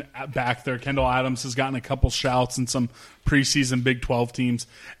and back there. Kendall Adams has gotten a couple shouts in some preseason Big 12 teams,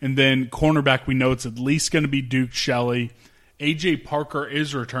 and then cornerback, we know it's at least going to be Duke Shelley. A.J. Parker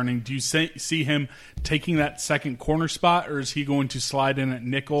is returning. Do you see him taking that second corner spot, or is he going to slide in at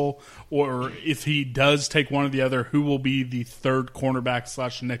nickel? Or if he does take one or the other, who will be the third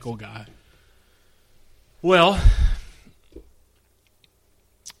cornerback / nickel guy? Well,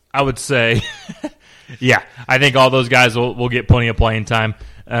 I would say, yeah, I think all those guys will get plenty of playing time.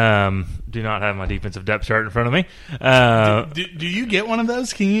 Do not have my defensive depth chart in front of me. Do you get one of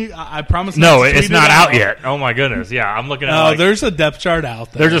those? Can you? I promise. No, it's not out yet. Oh my goodness! Yeah, I'm looking at. There's a depth chart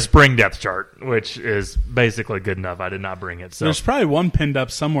out there. There's a spring depth chart, which is basically good enough. I did not bring it. So there's probably one pinned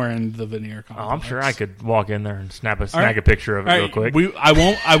up somewhere in the veneer complex. I'm sure I could walk in there and snag a picture of it real quick.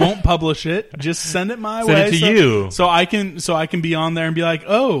 I won't publish it. Just send it my way. Send it to you, so I can be on there and be like,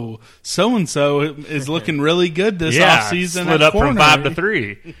 oh, so and so is looking really good this off season. Split up from 5 to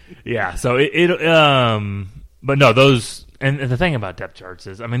 3. Yeah. So but no, those, and the thing about depth charts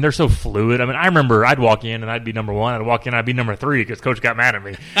is, I mean, they're so fluid. I mean, I remember I'd walk in and I'd be number 1. I'd walk in, I'd be number 3 because coach got mad at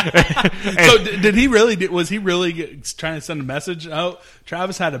me. So did he really? Was he really trying to send a message? Oh,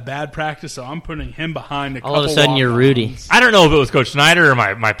 Travis had a bad practice, so I'm putting him behind a couple. All of a sudden, you're Rudy. I don't know if it was Coach Snyder or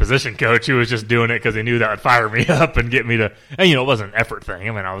my position coach who was just doing it because he knew that would fire me up and get me to. And it wasn't an effort thing.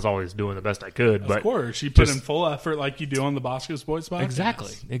 I mean, I was always doing the best I could. But of course, you put in full effort like you do on the Bosco's Boys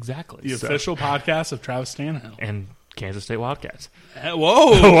podcast. Exactly. The official podcast of Travis Tannahill and Kansas State Wildcats.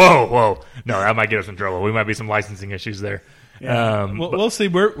 Whoa. No, that might get us in trouble. We might be some licensing issues there. Yeah. We'll see.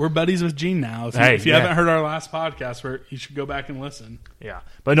 We're buddies with Gene now. If you haven't heard our last podcast, you should go back and listen. Yeah.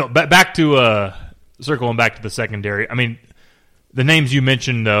 But no, back to circling back to the secondary. I mean, the names you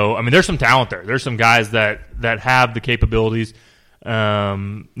mentioned, though, I mean, there's some talent there. There's some guys that have the capabilities,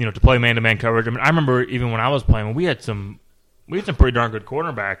 to play man-to-man coverage. I mean, I remember even when I was playing, we had some pretty darn good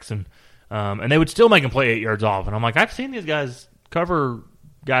cornerbacks, and they would still make them play 8 yards off. And I'm like, I've seen these guys cover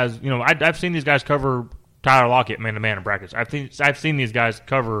guys. I've seen these guys cover Tyler Lockett man-to-man in practice. I've seen these guys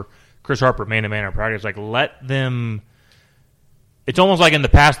cover Chris Harper man-to-man in practice. Like, let them. It's almost like in the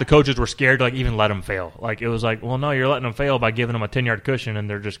past the coaches were scared to even let them fail. Like, it was like, well, no, you're letting them fail by giving them a 10-yard cushion, and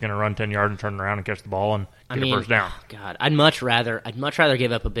they're just going to run 10 yards and turn around and catch the ball and get a first down. God, I'd much rather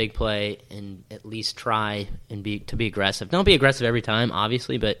give up a big play and at least try and be aggressive. Don't be aggressive every time,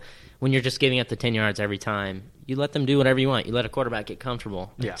 obviously, but when you're just giving up the 10 yards every time, you let them do whatever you want. You let a quarterback get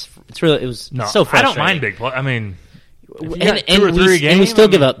comfortable. Yeah. It was so frustrating. I don't mind big play. I mean, 2 or 3 games, and we still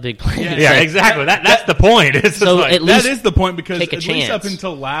give up big plays. Yeah, exactly. That's the point. It's so like, at least that is the point, because take a at least up chance.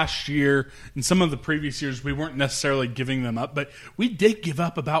 until last year and some of the previous years, we weren't necessarily giving them up, but we did give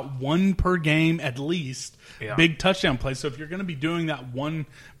up about 1 per game at least, big touchdown plays. So if you're going to be doing that 1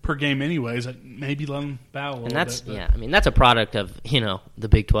 per game anyways, maybe let them battle a little bit. Yeah, I mean, that's a product of, the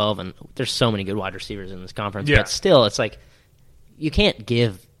Big 12, and there's so many good wide receivers in this conference. Yeah. But still, it's like you cannot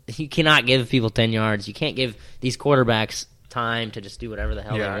give people 10 yards. You can't give these quarterbacks time to just do whatever the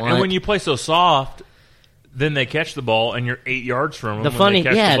hell they want. And when you play so soft, then they catch the ball and you're 8 yards from them.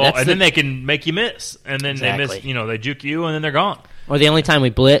 Then they can make you miss, and then they miss. They juke you, and then they're gone. Or the only time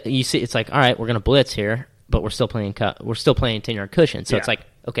we blitz, you see, it's like, all right, we're going to blitz here, but we're still playing 10-yard cushion. So it's like,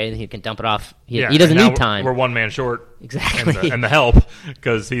 okay, he can dump it off. He doesn't need time. We're 1 man short, exactly, and the help,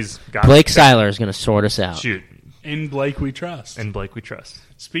 because he's got Blake Seiler is going to sort us out. Shoot, In Blake we trust.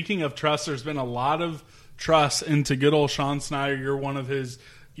 Speaking of trust, there's been a lot of trust into good old Sean Snyder. You're one of his,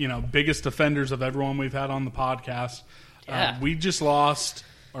 biggest defenders of everyone we've had on the podcast. Yeah. We just lost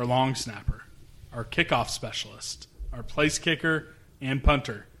our long snapper, our kickoff specialist, our place kicker, and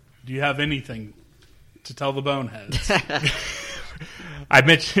punter. Do you have anything to tell the boneheads? I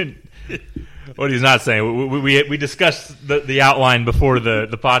mentioned what he's not saying. We discussed the outline before the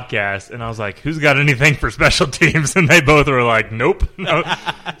podcast, and I was like, "Who's got anything for special teams?" And they both were like, "Nope." No.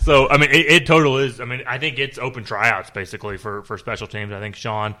 So I mean, it total is. I mean, I think it's open tryouts basically for special teams. I think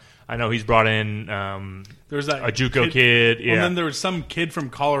Sean. I know he's brought in. There's that a JUCO kid. Yeah. And then there was some kid from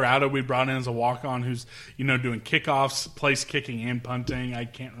Colorado we brought in as a walk-on who's doing kickoffs, place kicking, and punting. I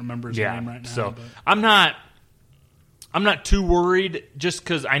can't remember his name right now. So but. I'm not too worried, just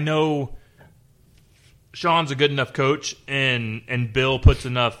because I know Sean's a good enough coach, and Bill puts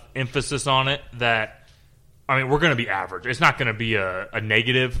enough emphasis on it that, I mean, we're going to be average. It's not going to be a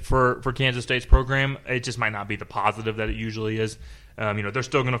negative for Kansas State's program. It just might not be the positive that it usually is. They're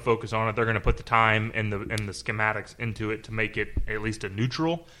still going to focus on it. They're going to put the time and the schematics into it to make it at least a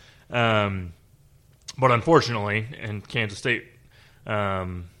neutral. But unfortunately, in Kansas State,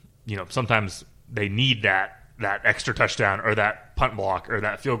 sometimes they need that extra touchdown or that punt block or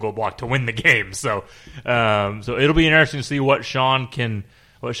that field goal block to win the game. So it'll be interesting to see what Sean can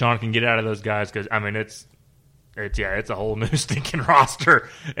get out of those guys, because I mean it's a whole new stinking roster,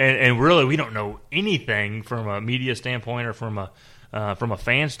 and really we don't know anything from a media standpoint or from a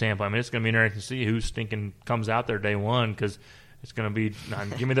fan standpoint. I mean, it's going to be interesting to see who stinking comes out there day one, because it's going to be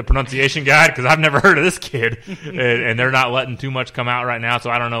give me the pronunciation guide, because I've never heard of this kid, and they're not letting too much come out right now. So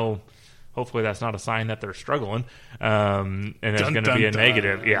I don't know. Hopefully that's not a sign that they're struggling, and there's going to be a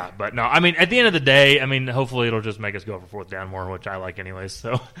negative. Yeah, but no, I mean, at the end of the day, I mean, hopefully it'll just make us go for fourth down more, which I like anyways.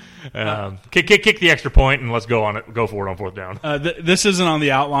 So kick the extra point, and let's go for it on fourth down. This isn't on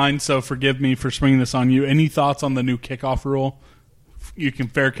the outline, so forgive me for swinging this on you. Any thoughts on the new kickoff rule? You can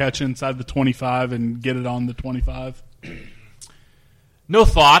fair catch inside the 25 and get it on the 25. No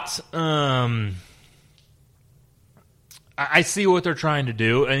thoughts. I see what they're trying to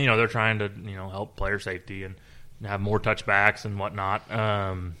do, and they're trying to help player safety and have more touchbacks and whatnot.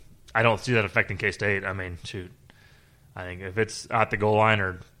 I don't see that affecting K-State. I mean, shoot, I think if it's at the goal line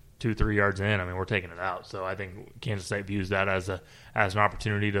or 2-3 yards in, I mean, we're taking it out. So I think Kansas State views that as an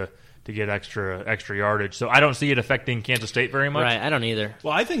opportunity to get extra yardage. So I don't see it affecting Kansas State very much. Right, I don't either.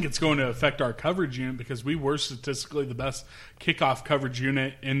 Well, I think it's going to affect our coverage unit, because we were statistically the best kickoff coverage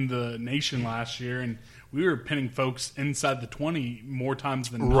unit in the nation last year, and we were pinning folks inside the 20 more times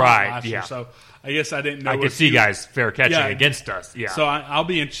than not last year. So I guess I didn't know. I could see guys fair catching against us. Yeah. So I'll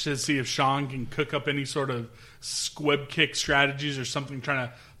be interested to see if Sean can cook up any sort of squib kick strategies or something, trying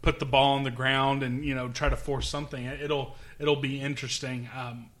to put the ball on the ground and try to force something. It'll be interesting.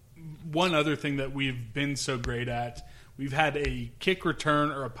 One other thing that we've been so great at, we've had a kick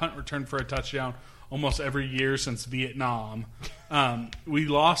return or a punt return for a touchdown almost every year since Vietnam. We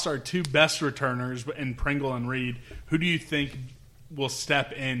lost our 2 best returners in Pringle and Reed. Who do you think will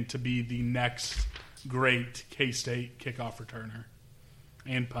step in to be the next great K-State kickoff returner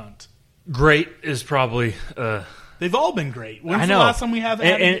and punt? Great is probably... They've all been great. When's I know. the last time we have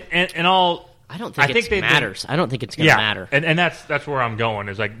added? And all... I don't think it matters. I don't think it's going to matter. And that's where I'm going.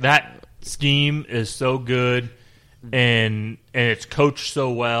 Is like that scheme is so good, and it's coached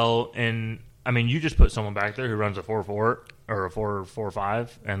so well. And I mean, you just put someone back there who runs a 4-4 or a 4-4-5,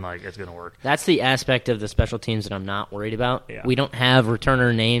 and like it's going to work. That's the aspect of the special teams that I'm not worried about. Yeah. We don't have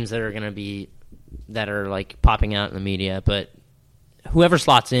returner names that are like popping out in the media, but whoever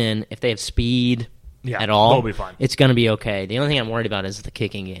slots in, if they have speed at all, they'll be fine. It's going to be okay. The only thing I'm worried about is the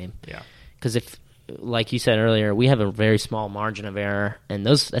kicking game. Yeah. Because if, like you said earlier, we have a very small margin of error, and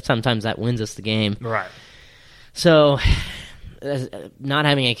that sometimes that wins us the game. Right. So, not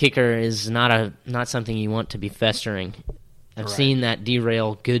having a kicker is not something you want to be festering. I've seen that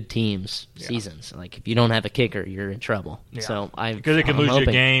derail good teams' seasons. Like, if you don't have a kicker, you're in trouble. Yeah. So because it can lose you a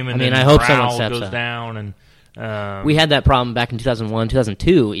game, and I hope someone morale steps goes up. down. And we had that problem back in 2001,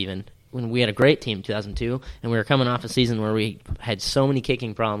 2002 even, when we had a great team in 2002, and we were coming off a season where we had so many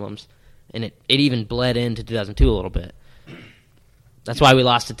kicking problems, and it even bled into 2002 a little bit. That's why we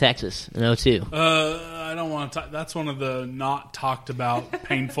lost to Texas in 2002. I don't want to talk. That's one of the not talked about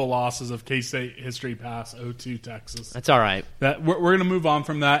painful losses of K-State history past 2002 Texas. That's all right. That we're going to move on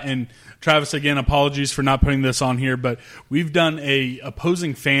from that. And Travis, again, apologies for not putting this on here, but we've done a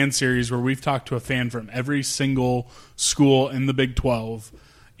opposing fan series where we've talked to a fan from every single school in the Big 12,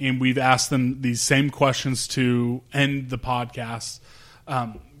 and we've asked them these same questions to end the podcast.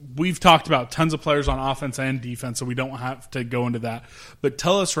 We've talked about tons of players on offense and defense, so we don't have to go into that. But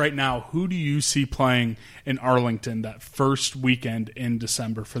tell us right now, who do you see playing in Arlington that first weekend in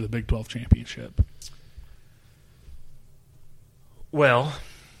December for the Big 12 championship? well,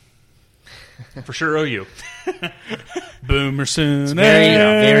 for sure OU. Boomer Sooner.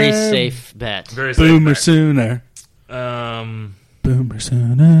 Very safe bet. Very safe Boomer bet. Sooner. Boomer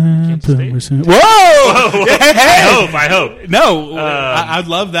Sooner. Kansas Boomer State? Sooner. Whoa! I hope. No, I'd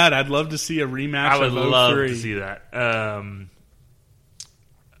love that. I'd love to see a rematch I would of love 03. to see that.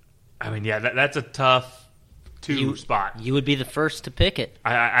 That's a tough spot. You would be the first to pick it.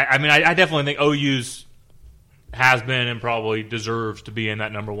 I definitely think OU's has been and probably deserves to be in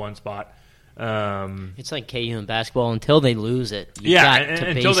that number one spot. It's like KU in basketball. Until they lose it,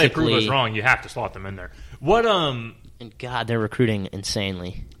 Until they prove us wrong, you have to slot them in there. What And God, they're recruiting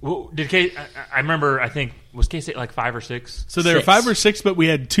insanely. well, I remember, I think, was K-State like 5 or 6? So they were 6. 5 or 6, but we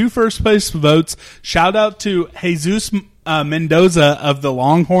had 2 first place votes. Shout out to Jesus Mendoza of the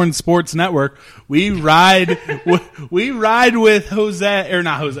Longhorn Sports Network. We ride with Jose, or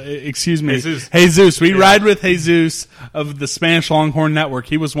not Jose, excuse me, Jesus. We ride with Jesus of the Spanish Longhorn Network.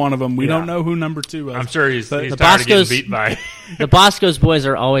 He was one of them. We don't know who number 2 was. I'm sure he's tired Bosco's- of getting beat by. The Bosco's boys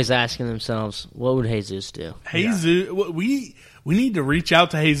are always asking themselves, what would Jesus do? Jesus, we need to reach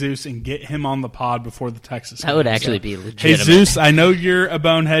out to Jesus and get him on the pod before the Texas That would game. actually be legitimate. Jesus, I know you're a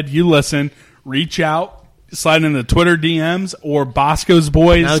bonehead. You listen. Reach out. Slide in the Twitter DMs or Bosco's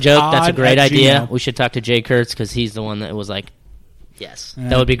Boys. No joke, that's a great idea. Gmail. We should talk to Jay Kurtz because he's the one that was like, yes,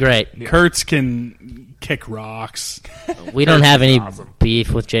 that would be great. Kurtz can kick rocks. We don't have any awesome.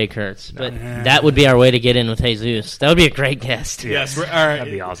 beef with Jay Kurtz, but that would be our way to get in with Jesus. That would be a great guest. Yes, all right.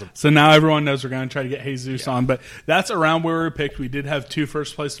 That'd be awesome. So now everyone knows we're going to try to get Jesus on, but that's around where we were picked. We did have 2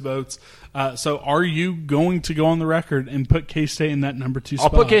 first place votes. So are you going to go on the record and put K-State in that number 2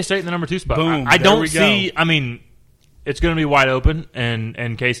 spot? I'll put K-State in the number 2 spot. Boom, I there don't we see. go. I mean, it's going to be wide open,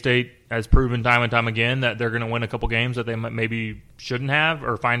 and K-State has proven time and time again that they're going to win a couple games that they maybe shouldn't have,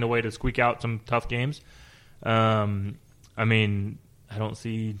 or find a way to squeak out some tough games. I mean, I don't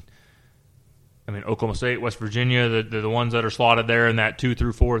see. I mean, Oklahoma State, West Virginia, the ones that are slotted there in that 2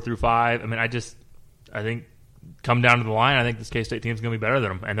 through 4 through 5. I mean, I think come down to the line, I think this K-State team is going to be better than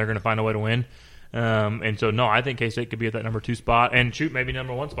them, and they're going to find a way to win. And so, no, I think K-State could be at that number 2 spot and shoot maybe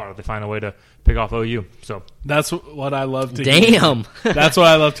number 1 spot if they find a way to pick off OU. So That's what I love to hear. Damn. That's what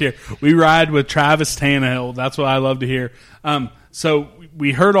I love to hear. We ride with Travis Tannahill. That's what I love to hear. So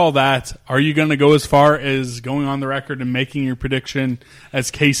we heard all that. Are you going to go as far as going on the record and making your prediction as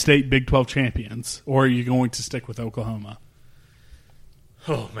K-State Big 12 champions? Or are you going to stick with Oklahoma?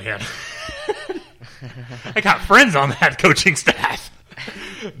 Oh, man. I got friends on that coaching staff.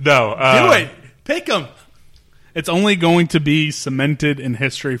 No. Do it. Pick them. It's only going to be cemented in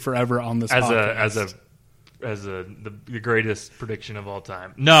history forever on this podcast. As the greatest prediction of all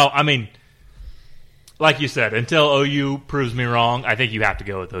time. No, I mean, like you said, until OU proves me wrong, I think you have to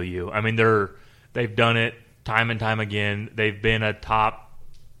go with OU. I mean, they've done it time and time again. They've been a top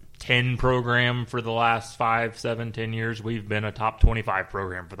 10 program for the last 5, 7, 10 years. We've been a top 25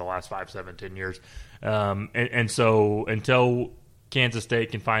 program for the last 5, 7, 10 years. And so until Kansas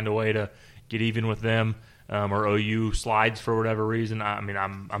State can find a way to get even with them, or OU slides for whatever reason, I mean,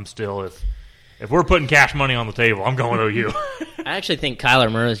 I'm still, if we're putting cash money on the table, I'm going OU. I actually think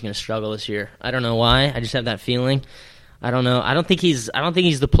Kyler Murray is going to struggle this year. I don't know why. I just have that feeling. I don't know. I don't think he's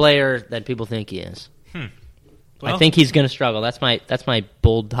the player that people think he is. Well, I think he's going to struggle. That's my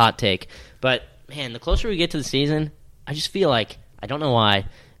bold hot take. But man, the closer we get to the season, I just feel like, I don't know why.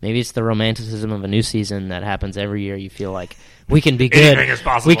 Maybe it's the romanticism of a new season that happens every year. You feel like we can be good. Anything is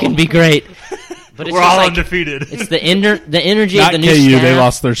possible. We can be great. But it's We're just all like, undefeated. It's the energy not of the new KU. staff. They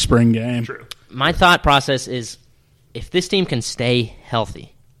lost their spring game. True. My thought process is, if this team can stay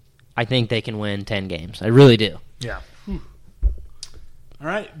healthy, I think they can win 10 games. I really do. Yeah. All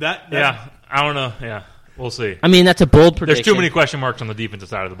right. Yeah. I don't know. Yeah. We'll see. I mean, that's a bold prediction. There's too many question marks on the defensive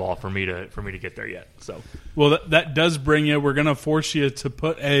side of the ball for me to get there yet. So, well, that does bring you. We're going to force you to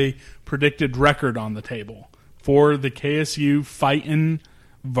put a predicted record on the table for the KSU Fightin'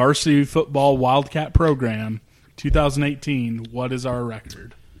 Varsity Football Wildcat Program 2018. What is our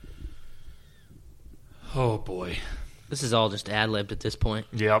record? oh boy. This is all just ad-libbed at this point.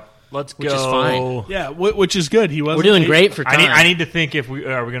 Yep. Let's Which go. is fine. Yeah, which is good. He wasn't. We're doing great for time. I need to think if we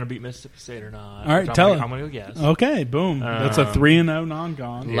are we going to beat Mississippi State or not. All right, I'm tell gonna, him. I'm going to go guess. Okay, boom. That's a 3-0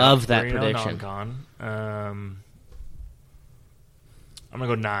 non-con. Love that 3-0 prediction. non-con. I'm going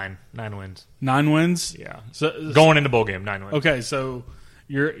to go 9. 9 wins. 9 wins. Yeah. So Going into bowl game, 9 wins. okay, so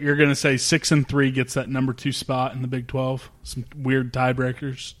you're going to say 6-3 gets that number 2 spot in the Big 12. Some weird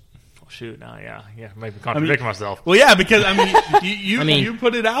tiebreakers. Shoot, no, yeah, maybe contradict myself. Well, yeah, because you I mean, you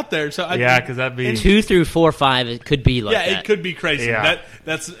put it out there, so Yeah, because that'd be 2 through 4, 5, it could be like that. it could be crazy. Yeah.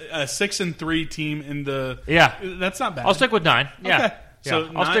 That's a 6-3 team in the. Yeah. That's not bad. I'll stick with 9. Yeah, Okay.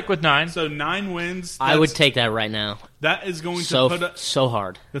 So I'll stick with 9. So 9 wins. I would take that right now. That is going to put us. So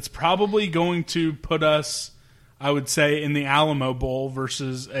hard. That's probably going to put us, I would say, in the Alamo Bowl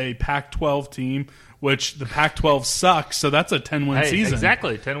versus a Pac-12 team, which the Pac-12 sucks. So that's a 10-win season.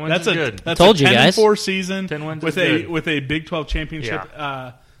 Exactly, 10 wins That's is good. That's Told a you guys. 10-4 season 10 wins with is good. with a Big 12 championship.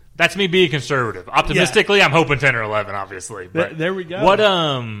 Yeah. That's me being conservative. Optimistically, I'm hoping 10 or 11, obviously. But there we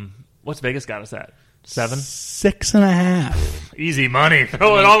go. What's Vegas got us at? 7? 6.5. Easy money.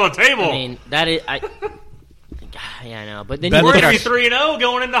 Throw it on the table. I mean, that is... yeah, I know. But then Bet you We're look going at to our... be 3-0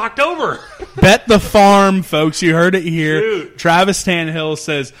 going into October. Bet the farm, folks. You heard it here. Shoot. Travis Tannahill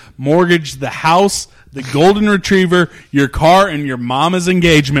says, mortgage the house, the golden retriever, your car, and your mama's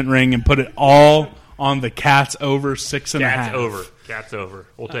engagement ring, and put it all on the Cats over 6.5. Cat's over.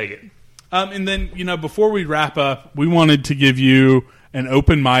 We'll take it. And then, before we wrap up, we wanted to give you an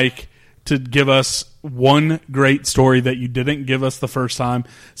open mic to give us one great story that you didn't give us the first time.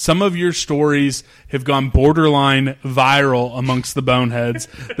 Some of your stories have gone borderline viral amongst the boneheads.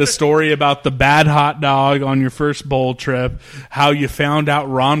 The story about the bad hot dog on your first bowl trip, how you found out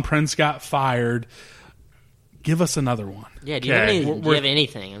Ron Prince got fired. Give us another one. Yeah, do you have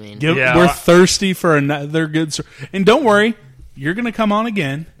anything? I mean... We're thirsty for another good story. And don't worry, you're going to come on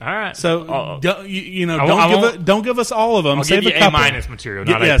again. All right. So don't don't give us all of them. I'll Save give you a couple. A- material,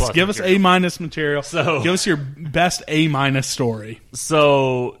 not yes, A+. give us material. A- material. So give us your best A- story.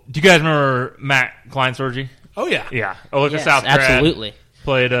 So, do you guys remember Matt Kleinsorgy? Oh yeah, Yeah. Olympic Yes, South grad. absolutely.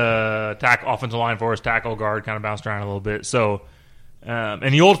 Played offensive line for us, tackle guard, kind of bounced around a little bit. So,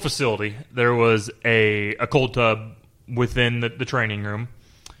 in the old facility, there was a cold tub within the training room,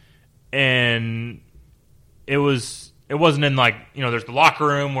 and it wasn't in there's the locker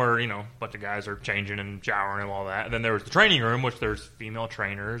room where a bunch of guys are changing and showering and all that, and then there was the training room, which there's female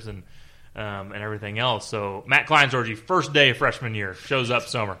trainers and everything else. So Matt Kleinsorgy, first day of freshman year, shows up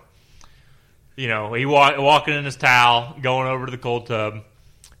summer. He walking in his towel, going over to the cold tub.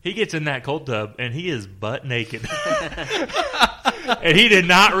 He gets in that cold tub, and he is butt naked. And he did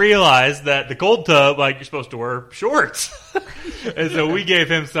not realize that the cold tub, you're supposed to wear shorts. And so we gave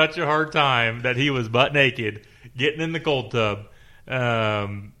him such a hard time that he was butt naked, getting in the cold tub.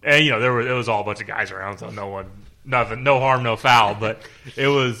 And, it was all a bunch of guys around, so no harm, no foul. But it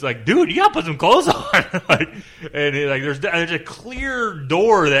was like, dude, you got to put some clothes on. There's a clear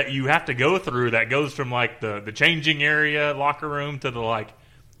door that you have to go through that goes from, the changing area, locker room, to the,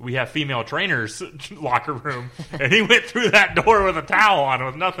 we have female trainers locker room, and he went through that door with a towel on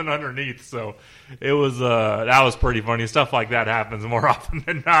with nothing underneath. So it was that was pretty funny. Stuff like that happens more often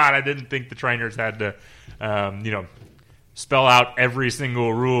than not. I didn't think the trainers had to, spell out every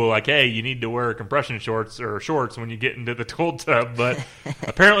single rule. Hey, you need to wear compression shorts when you get into the cold tub. But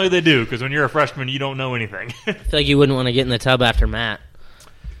apparently they do, because when you're a freshman, you don't know anything. I feel like you wouldn't want to get in the tub after Matt.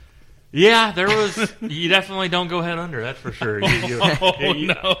 Yeah, there was. You definitely don't go head under. That's for sure. No.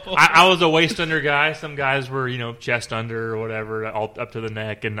 I was a waist under guy. Some guys were, chest under or whatever, all up to the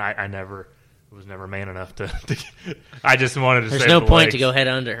neck, and I was never man enough to I just wanted to. There's save no the point legs. to go head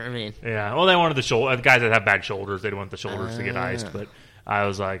under. I mean, yeah. Well, they wanted the guys that have bad shoulders. They didn't want the shoulders to get iced, but I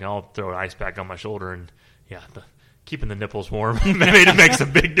was like, I'll throw an ice pack on my shoulder, and keeping the nipples warm it makes a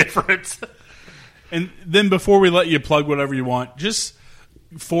big difference. And then before we let you plug whatever you want, just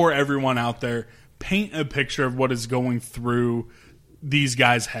for everyone out there, paint a picture of what is going through these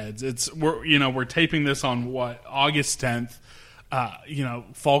guys' heads. We're taping this on August 10th.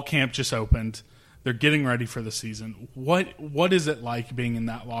 Fall camp just opened. They're getting ready for the season. What is it like being in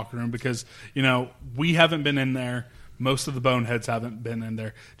that locker room? Because we haven't been in there. Most of the boneheads haven't been in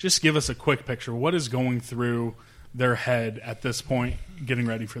there. Just give us a quick picture. What is going through their head at this point, getting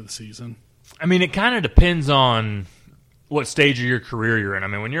ready for the season? I mean, it kind of depends on what stage of your career you're in. I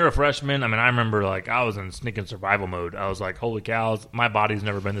mean, when you're a freshman, I remember, like, I was in sneaking survival mode. I was like, holy cows, my body's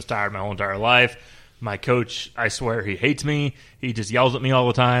never been this tired my whole entire life. My coach, I swear, he hates me. He just yells at me all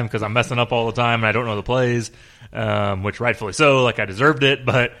the time because I'm messing up all the time and I don't know the plays, which rightfully so. Like, I deserved it.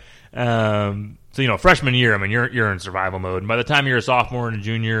 But, so, freshman year, you're in survival mode. And by the time you're a sophomore and a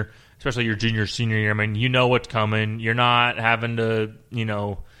junior, especially your junior, senior year, you know what's coming. You're not having to,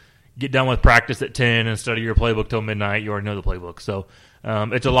 get done with practice at 10 and study your playbook till midnight. You already know the playbook. So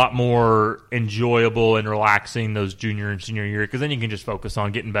it's a lot more enjoyable and relaxing those junior and senior year because then you can just focus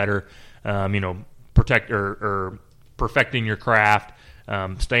on getting better, protect or perfecting your craft,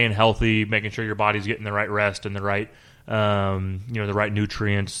 staying healthy, making sure your body's getting the right rest and the right, the right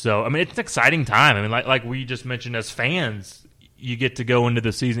nutrients. So, it's an exciting time. Like we just mentioned, as fans, you get to go into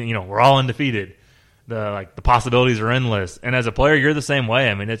the season, we're all undefeated. The possibilities are endless. And as a player, you're the same way.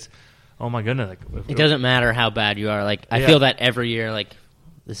 It's, oh my goodness. It doesn't matter how bad you are. I feel that every year, we're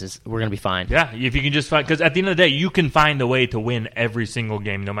going to be fine. Yeah, if you can just find, because at the end of the day, you can find a way to win every single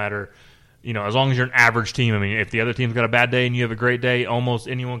game, no matter, as long as you're an average team. If the other team's got a bad day and you have a great day, almost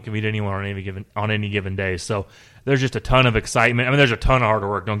anyone can beat anyone on any given day. So there's just a ton of excitement. There's a ton of hard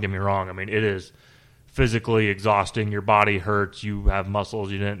work, don't get me wrong. It is physically exhausting. Your body hurts. You have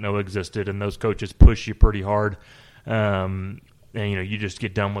muscles you didn't know existed, and those coaches push you pretty hard. And you just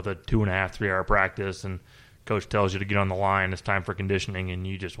get done with a 2.5, 3 hour practice, and coach tells you to get on the line. It's time for conditioning, and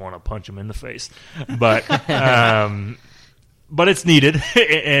you just want to punch him in the face. But but it's needed.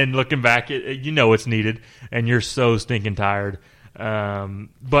 And looking back, it's needed, and you're so stinking tired.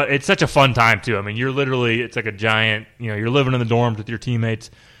 But it's such a fun time too. You're literally, it's like a giant. You're living in the dorms with your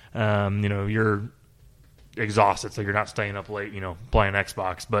teammates. You're exhausted, so you're not staying up late, playing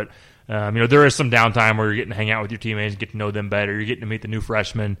Xbox. But there is some downtime where you're getting to hang out with your teammates, get to know them better. You're getting to meet the new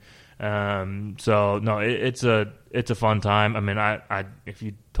freshmen. So no, it's a fun time. I if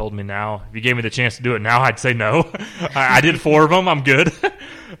you told me now, if you gave me the chance to do it now, I'd say no. I did 4 of them. I'm good.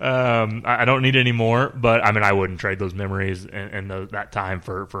 I don't need any more. But I wouldn't trade those memories and that time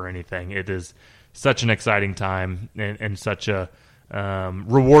for anything. It is such an exciting time and such a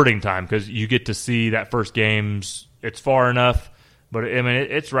rewarding time because you get to see that first games. It's far enough, but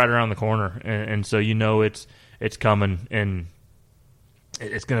it's right around the corner, and so it's coming, and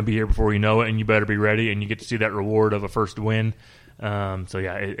it's going to be here before you know it, and you better be ready, and you get to see that reward of a first win.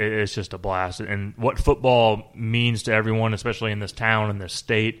 It's just a blast, and what football means to everyone, especially in this town and this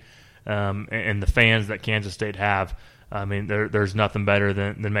state, and the fans that Kansas State have. There's nothing better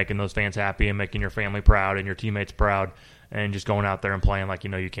than making those fans happy and making your family proud and your teammates proud. And just going out there and playing like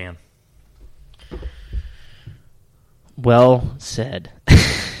you can. Well said.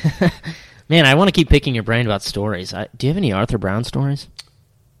 Man, I want to keep picking your brain about stories. Do you have any Arthur Brown stories?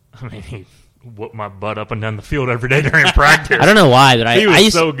 He whooped my butt up and down the field every day during practice. I don't know why, but he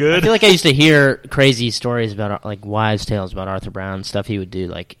was so good. I feel like I used to hear crazy stories about, wives' tales about Arthur Brown, stuff he would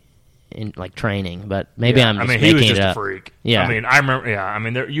do, in training. But maybe I'm just making it up. He was just a freak. Yeah. I remember.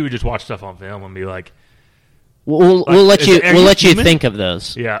 Yeah. You would just watch stuff on film and be like, We'll let you think of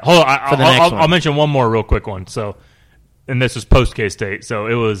those. Yeah, hold on. I'll mention one more real quick one. So, and this was post K-State, so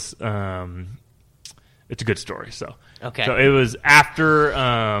it was. It's a good story. So okay. So it was after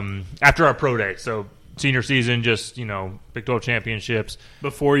our pro day. So senior season, just Big 12 championships.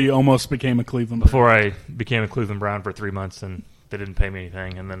 Before you almost became a Cleveland. Before I became a Cleveland Brown for 3 months, and they didn't pay me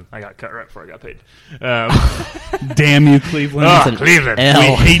anything, and then I got cut right before I got paid. Damn you, Cleveland! Cleveland,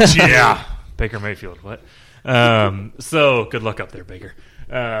 we hate you. Yeah, Baker Mayfield. What? So good luck up there, Baker.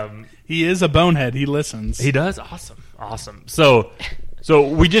 He is a bonehead. He listens. He does. Awesome. So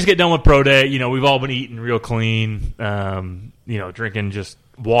we just get done with pro day. We've all been eating real clean. Drinking just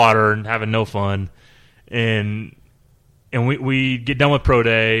water and having no fun. And we get done with pro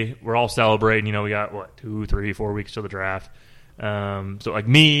day. We're all celebrating. We got 2, 3, 4 weeks till the draft. So like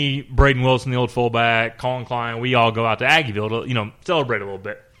me, Braden Wilson, the old fullback, Colin Klein, we all go out to Aggieville to celebrate a little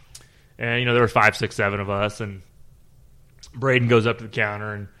bit. And, there were 5, 6, 7 of us, and Braden goes up to the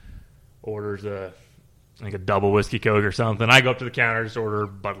counter and orders a double whiskey Coke or something. I go up to the counter, just order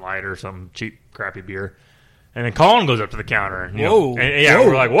Bud Light or some cheap, crappy beer. And then Colin goes up to the counter. And, whoa.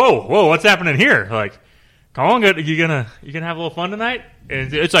 We're like, whoa, what's happening here? Like, Colin, you gonna have a little fun tonight?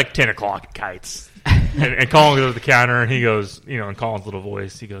 And it's like 10 o'clock at Kites. and Colin goes up to the counter, and he goes, in Colin's little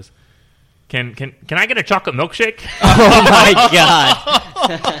voice, he goes, Can I get a chocolate milkshake? Oh, my God.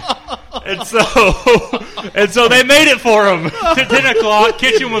 And so they made it for him. 10 o'clock,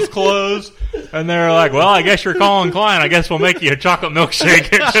 kitchen was closed. And they were like, well, I guess you're Colin Klein. I guess we'll make you a chocolate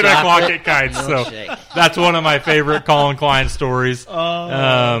milkshake at 10 o'clock at Kites. So that's one of my favorite Colin Klein stories.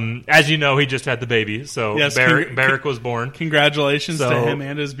 As you know, he just had the baby. So yes, Barrick was born. Congratulations to him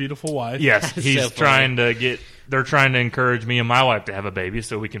and his beautiful wife. Yes, he's trying to get... They're trying to encourage me and my wife to have a baby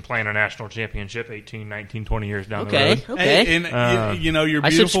so we can play in a national championship 18, 19, 20 years down the road. Okay. And your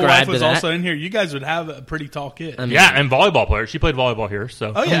beautiful wife was also in here. You guys would have a pretty tall kid. I mean, yeah, and volleyball player. She played volleyball here.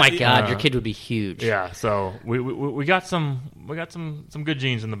 So. Oh my God, your kid would be huge. Yeah, so we got some good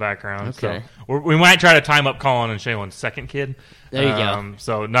genes in the background. Okay. So we might try to time up Colin and Shaylin's second kid. There you go.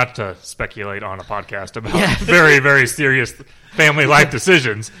 So not to speculate on a podcast about very, very serious family life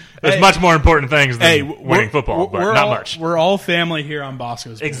decisions. There's much more important things than winning football, but not much. We're all family here on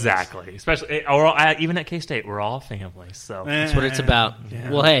Bosco's Boys. Exactly. Especially, even at K-State, we're all family. So that's what it's about.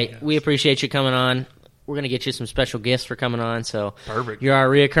 Yeah, well, hey, we appreciate you coming on. We're going to get you some special gifts for coming on. So perfect. You're our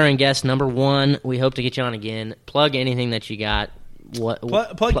reoccurring guest number 1. We hope to get you on again. Plug anything that you got.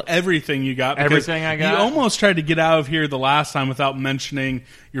 Plug everything you got. Everything I got. You almost tried to get out of here the last time without mentioning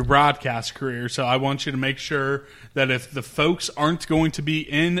your broadcast career. So I want you to make sure that if the folks aren't going to be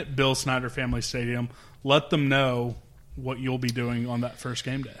in Bill Snyder Family Stadium, let them know what you'll be doing on that first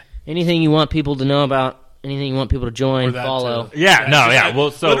game day. Anything you want people to know about. Anything you want people to join, follow.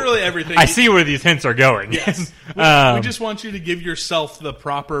 Well, so literally everything. I see where these hints are going. Yes. We just want you to give yourself the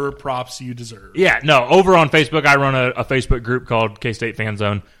proper props you deserve. Yeah, no. Over on Facebook, I run a Facebook group called K-State Fan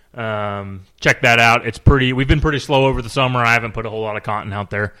Zone. Check that out. We've been pretty slow over the summer. I haven't put a whole lot of content out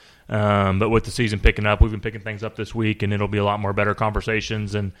there. But with the season picking up, we've been picking things up this week, and it'll be a lot more better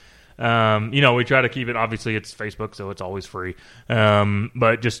conversations. And, we try to keep it, obviously it's Facebook, so it's always free.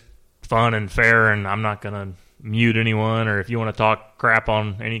 But just fun and fair, and I'm not going to mute anyone, or if you want to talk crap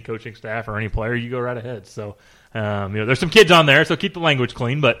on any coaching staff or any player, you go right ahead. So, there's some kids on there, so keep the language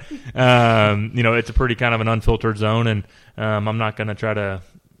clean, but, it's a pretty kind of an unfiltered zone, and I'm not going to try to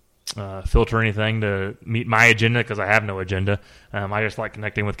filter anything to meet my agenda because I have no agenda. I just like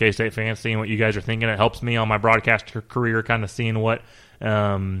connecting with K-State fans, seeing what you guys are thinking. It helps me on my broadcast career, kind of seeing what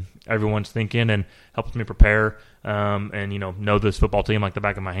everyone's thinking, and helps me prepare and know this football team like the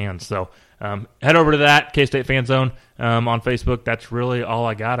back of my hand. So head over to that K-State Fan Zone on Facebook. That's really all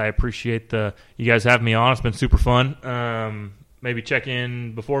I got. I appreciate you guys having me on. It's been super fun. Maybe check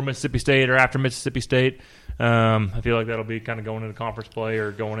in before Mississippi State or after Mississippi State. I feel like that'll be kind of going into conference play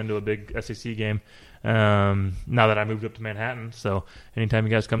or going into a big SEC game now that I moved up to Manhattan. So anytime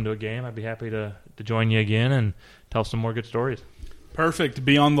you guys come to a game, I'd be happy to join you again and tell some more good stories. Perfect.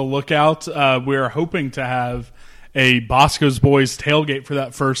 Be on the lookout. We're hoping to have a Bosco's Boys tailgate for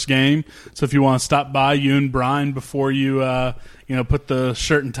that first game. So if you want to stop by, you and Brian, before you put the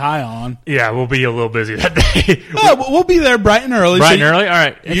shirt and tie on. Yeah, we'll be a little busy that day. We'll be there bright and early. Bright and early? All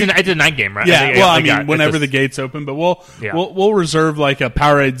right. It's a night game, right? Yeah, whenever the gates open. But we'll reserve like a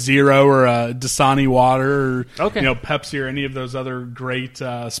Powerade Zero or a Dasani water or Pepsi or any of those other great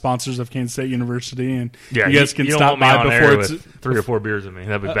sponsors of Kansas State University. And you guys can stop by before it's 3 or 4 beers with me.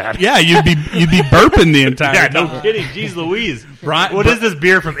 That'd be bad. Yeah, you'd be burping the entire time. No kidding. Jeez Louise. What is this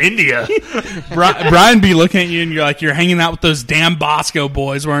beer from India? Brian be looking at you and you're like, you're hanging out with those damn Bosco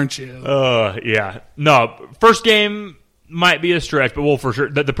boys, weren't you? Yeah. No, first game might be a stretch, but we'll for sure.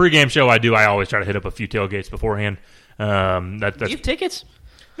 The pregame show I always try to hit up a few tailgates beforehand. Do you have tickets?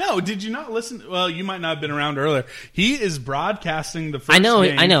 No, did you not listen? Well, you might not have been around earlier. He is broadcasting the first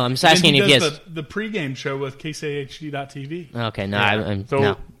game. I know. I'm just asking if he has the pregame show with KSAHD.TV. Okay,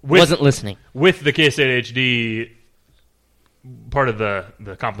 no, wasn't listening. With the K-State HD, part of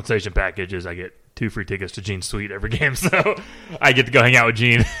the compensation package is I get 2 free tickets to Gene's Suite every game, so I get to go hang out with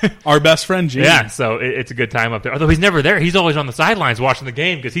Gene. Our best friend, Gene. Yeah, so it's a good time up there. Although he's never there. He's always on the sidelines watching the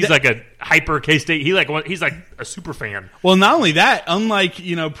game because he's like a hyper K-State. He's like a super fan. Well, not only that, unlike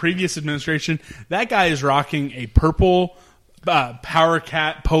previous administration, that guy is rocking a purple Power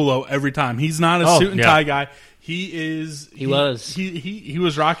Cat polo every time. He's not a suit and tie guy. He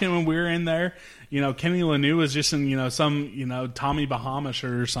was rocking when we were in there. Kenny Lanou was just in, some, Tommy Bahama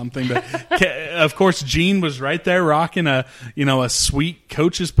shirt or something. But, of course, Gene was right there rocking a sweet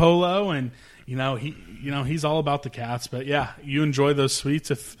coach's polo. And, he's all about the Cats. But, yeah, you enjoy those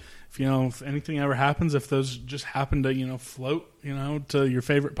suites. If anything ever happens, if those just happen to, float, to your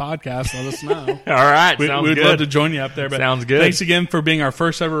favorite podcast, let us know. All right. We'd love to join you up there. But sounds good. Thanks again for being our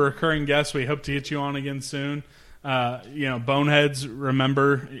first ever recurring guest. We hope to get you on again soon. Boneheads,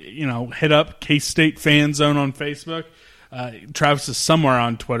 remember, hit up K-State Fan Zone on Facebook. Travis is somewhere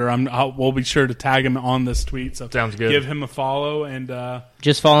on Twitter. We'll be sure to tag him on this tweet. So sounds good. Give him a follow and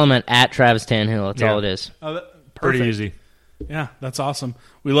just follow him at Travis Tannahill. That's all it is. Perfect. Pretty easy. Yeah, that's awesome.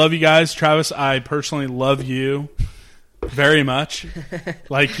 We love you guys. Travis, I personally love you very much.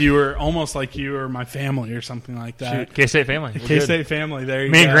 Like you were my family or something like that. Shoot, K-State family. K-State family. There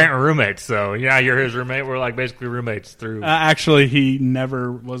you go. Me and Grant were roommates, so yeah, you're his roommate. We're like basically roommates through. Actually, he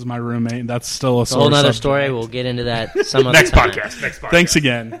never was my roommate. That's still a whole other story. We'll get into that some other next time. podcast. Thanks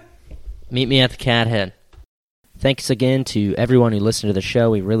again. Meet me at the Cat Head. Thanks again to everyone who listened to the show.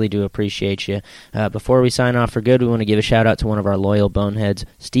 We really do appreciate you. Before we sign off for good, we want to give a shout-out to one of our loyal boneheads,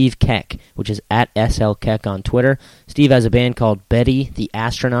 Steve Keck, which is at SLKeck on Twitter. Steve has a band called Betty the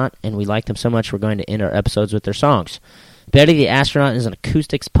Astronaut, and we liked them so much we're going to end our episodes with their songs. Betty the Astronaut is an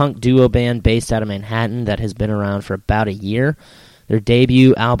acoustics punk duo band based out of Manhattan that has been around for about a year. Their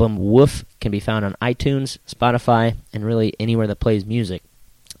debut album, Woof, can be found on iTunes, Spotify, and really anywhere that plays music.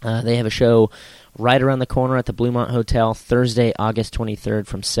 They have a show right around the corner at the Bluemont Hotel Thursday, August 23rd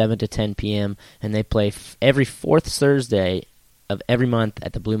from 7 to 10 p.m., and they play every fourth Thursday of every month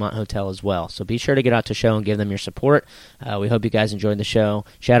at the Bluemont Hotel as well. So be sure to get out to the show and give them your support. We hope you guys enjoyed the show.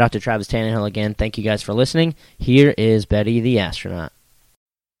 Shout out to Travis Tannahill again. Thank you guys for listening. Here is Betty the Astronaut.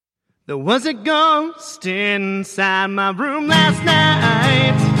 There was a ghost inside my room last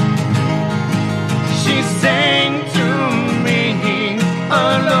night. She sang to me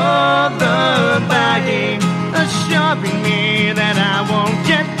a lullaby, assuring me that I won't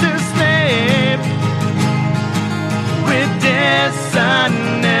get to sleep. With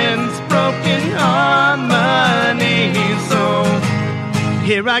dissonance, broken harmony. So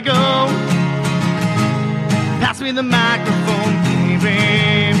here I go. Pass me the microphone,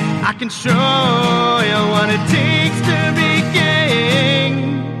 baby. I can show you what it takes to be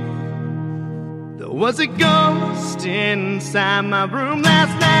king. There was a ghost inside my room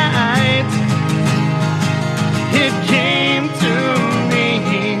last night. It came to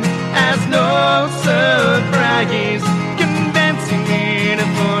me as no surprise, convincing me to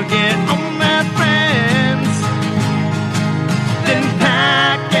forget all my friends, then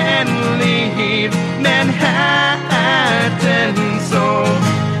pack and leave Manhattan. So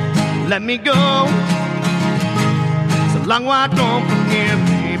let me go. It's a long walk home from here,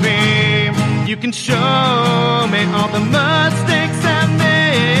 baby. You can show me all the mistakes I've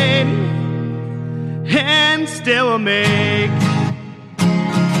made and still will make.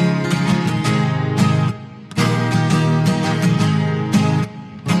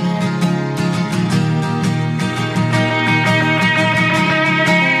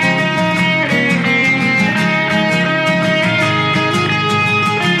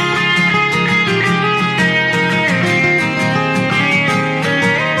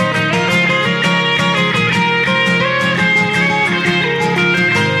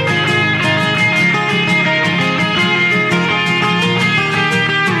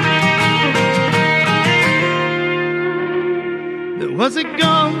 Was a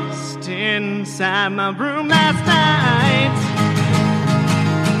ghost inside my room last night.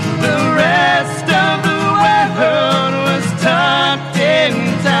 The rest of the world was tucked in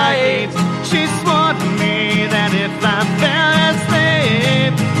tight. She swore to me that if I fell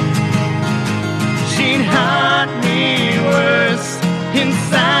asleep, she'd haunt me worse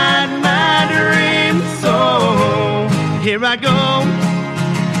inside my dreams. So here I go.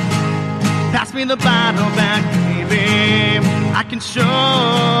 Pass me the bottle back, baby. I can show you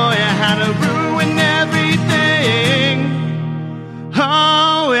how to ruin everything.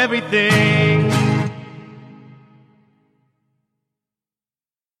 Oh, everything.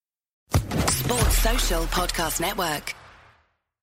 Sports Social Podcast Network.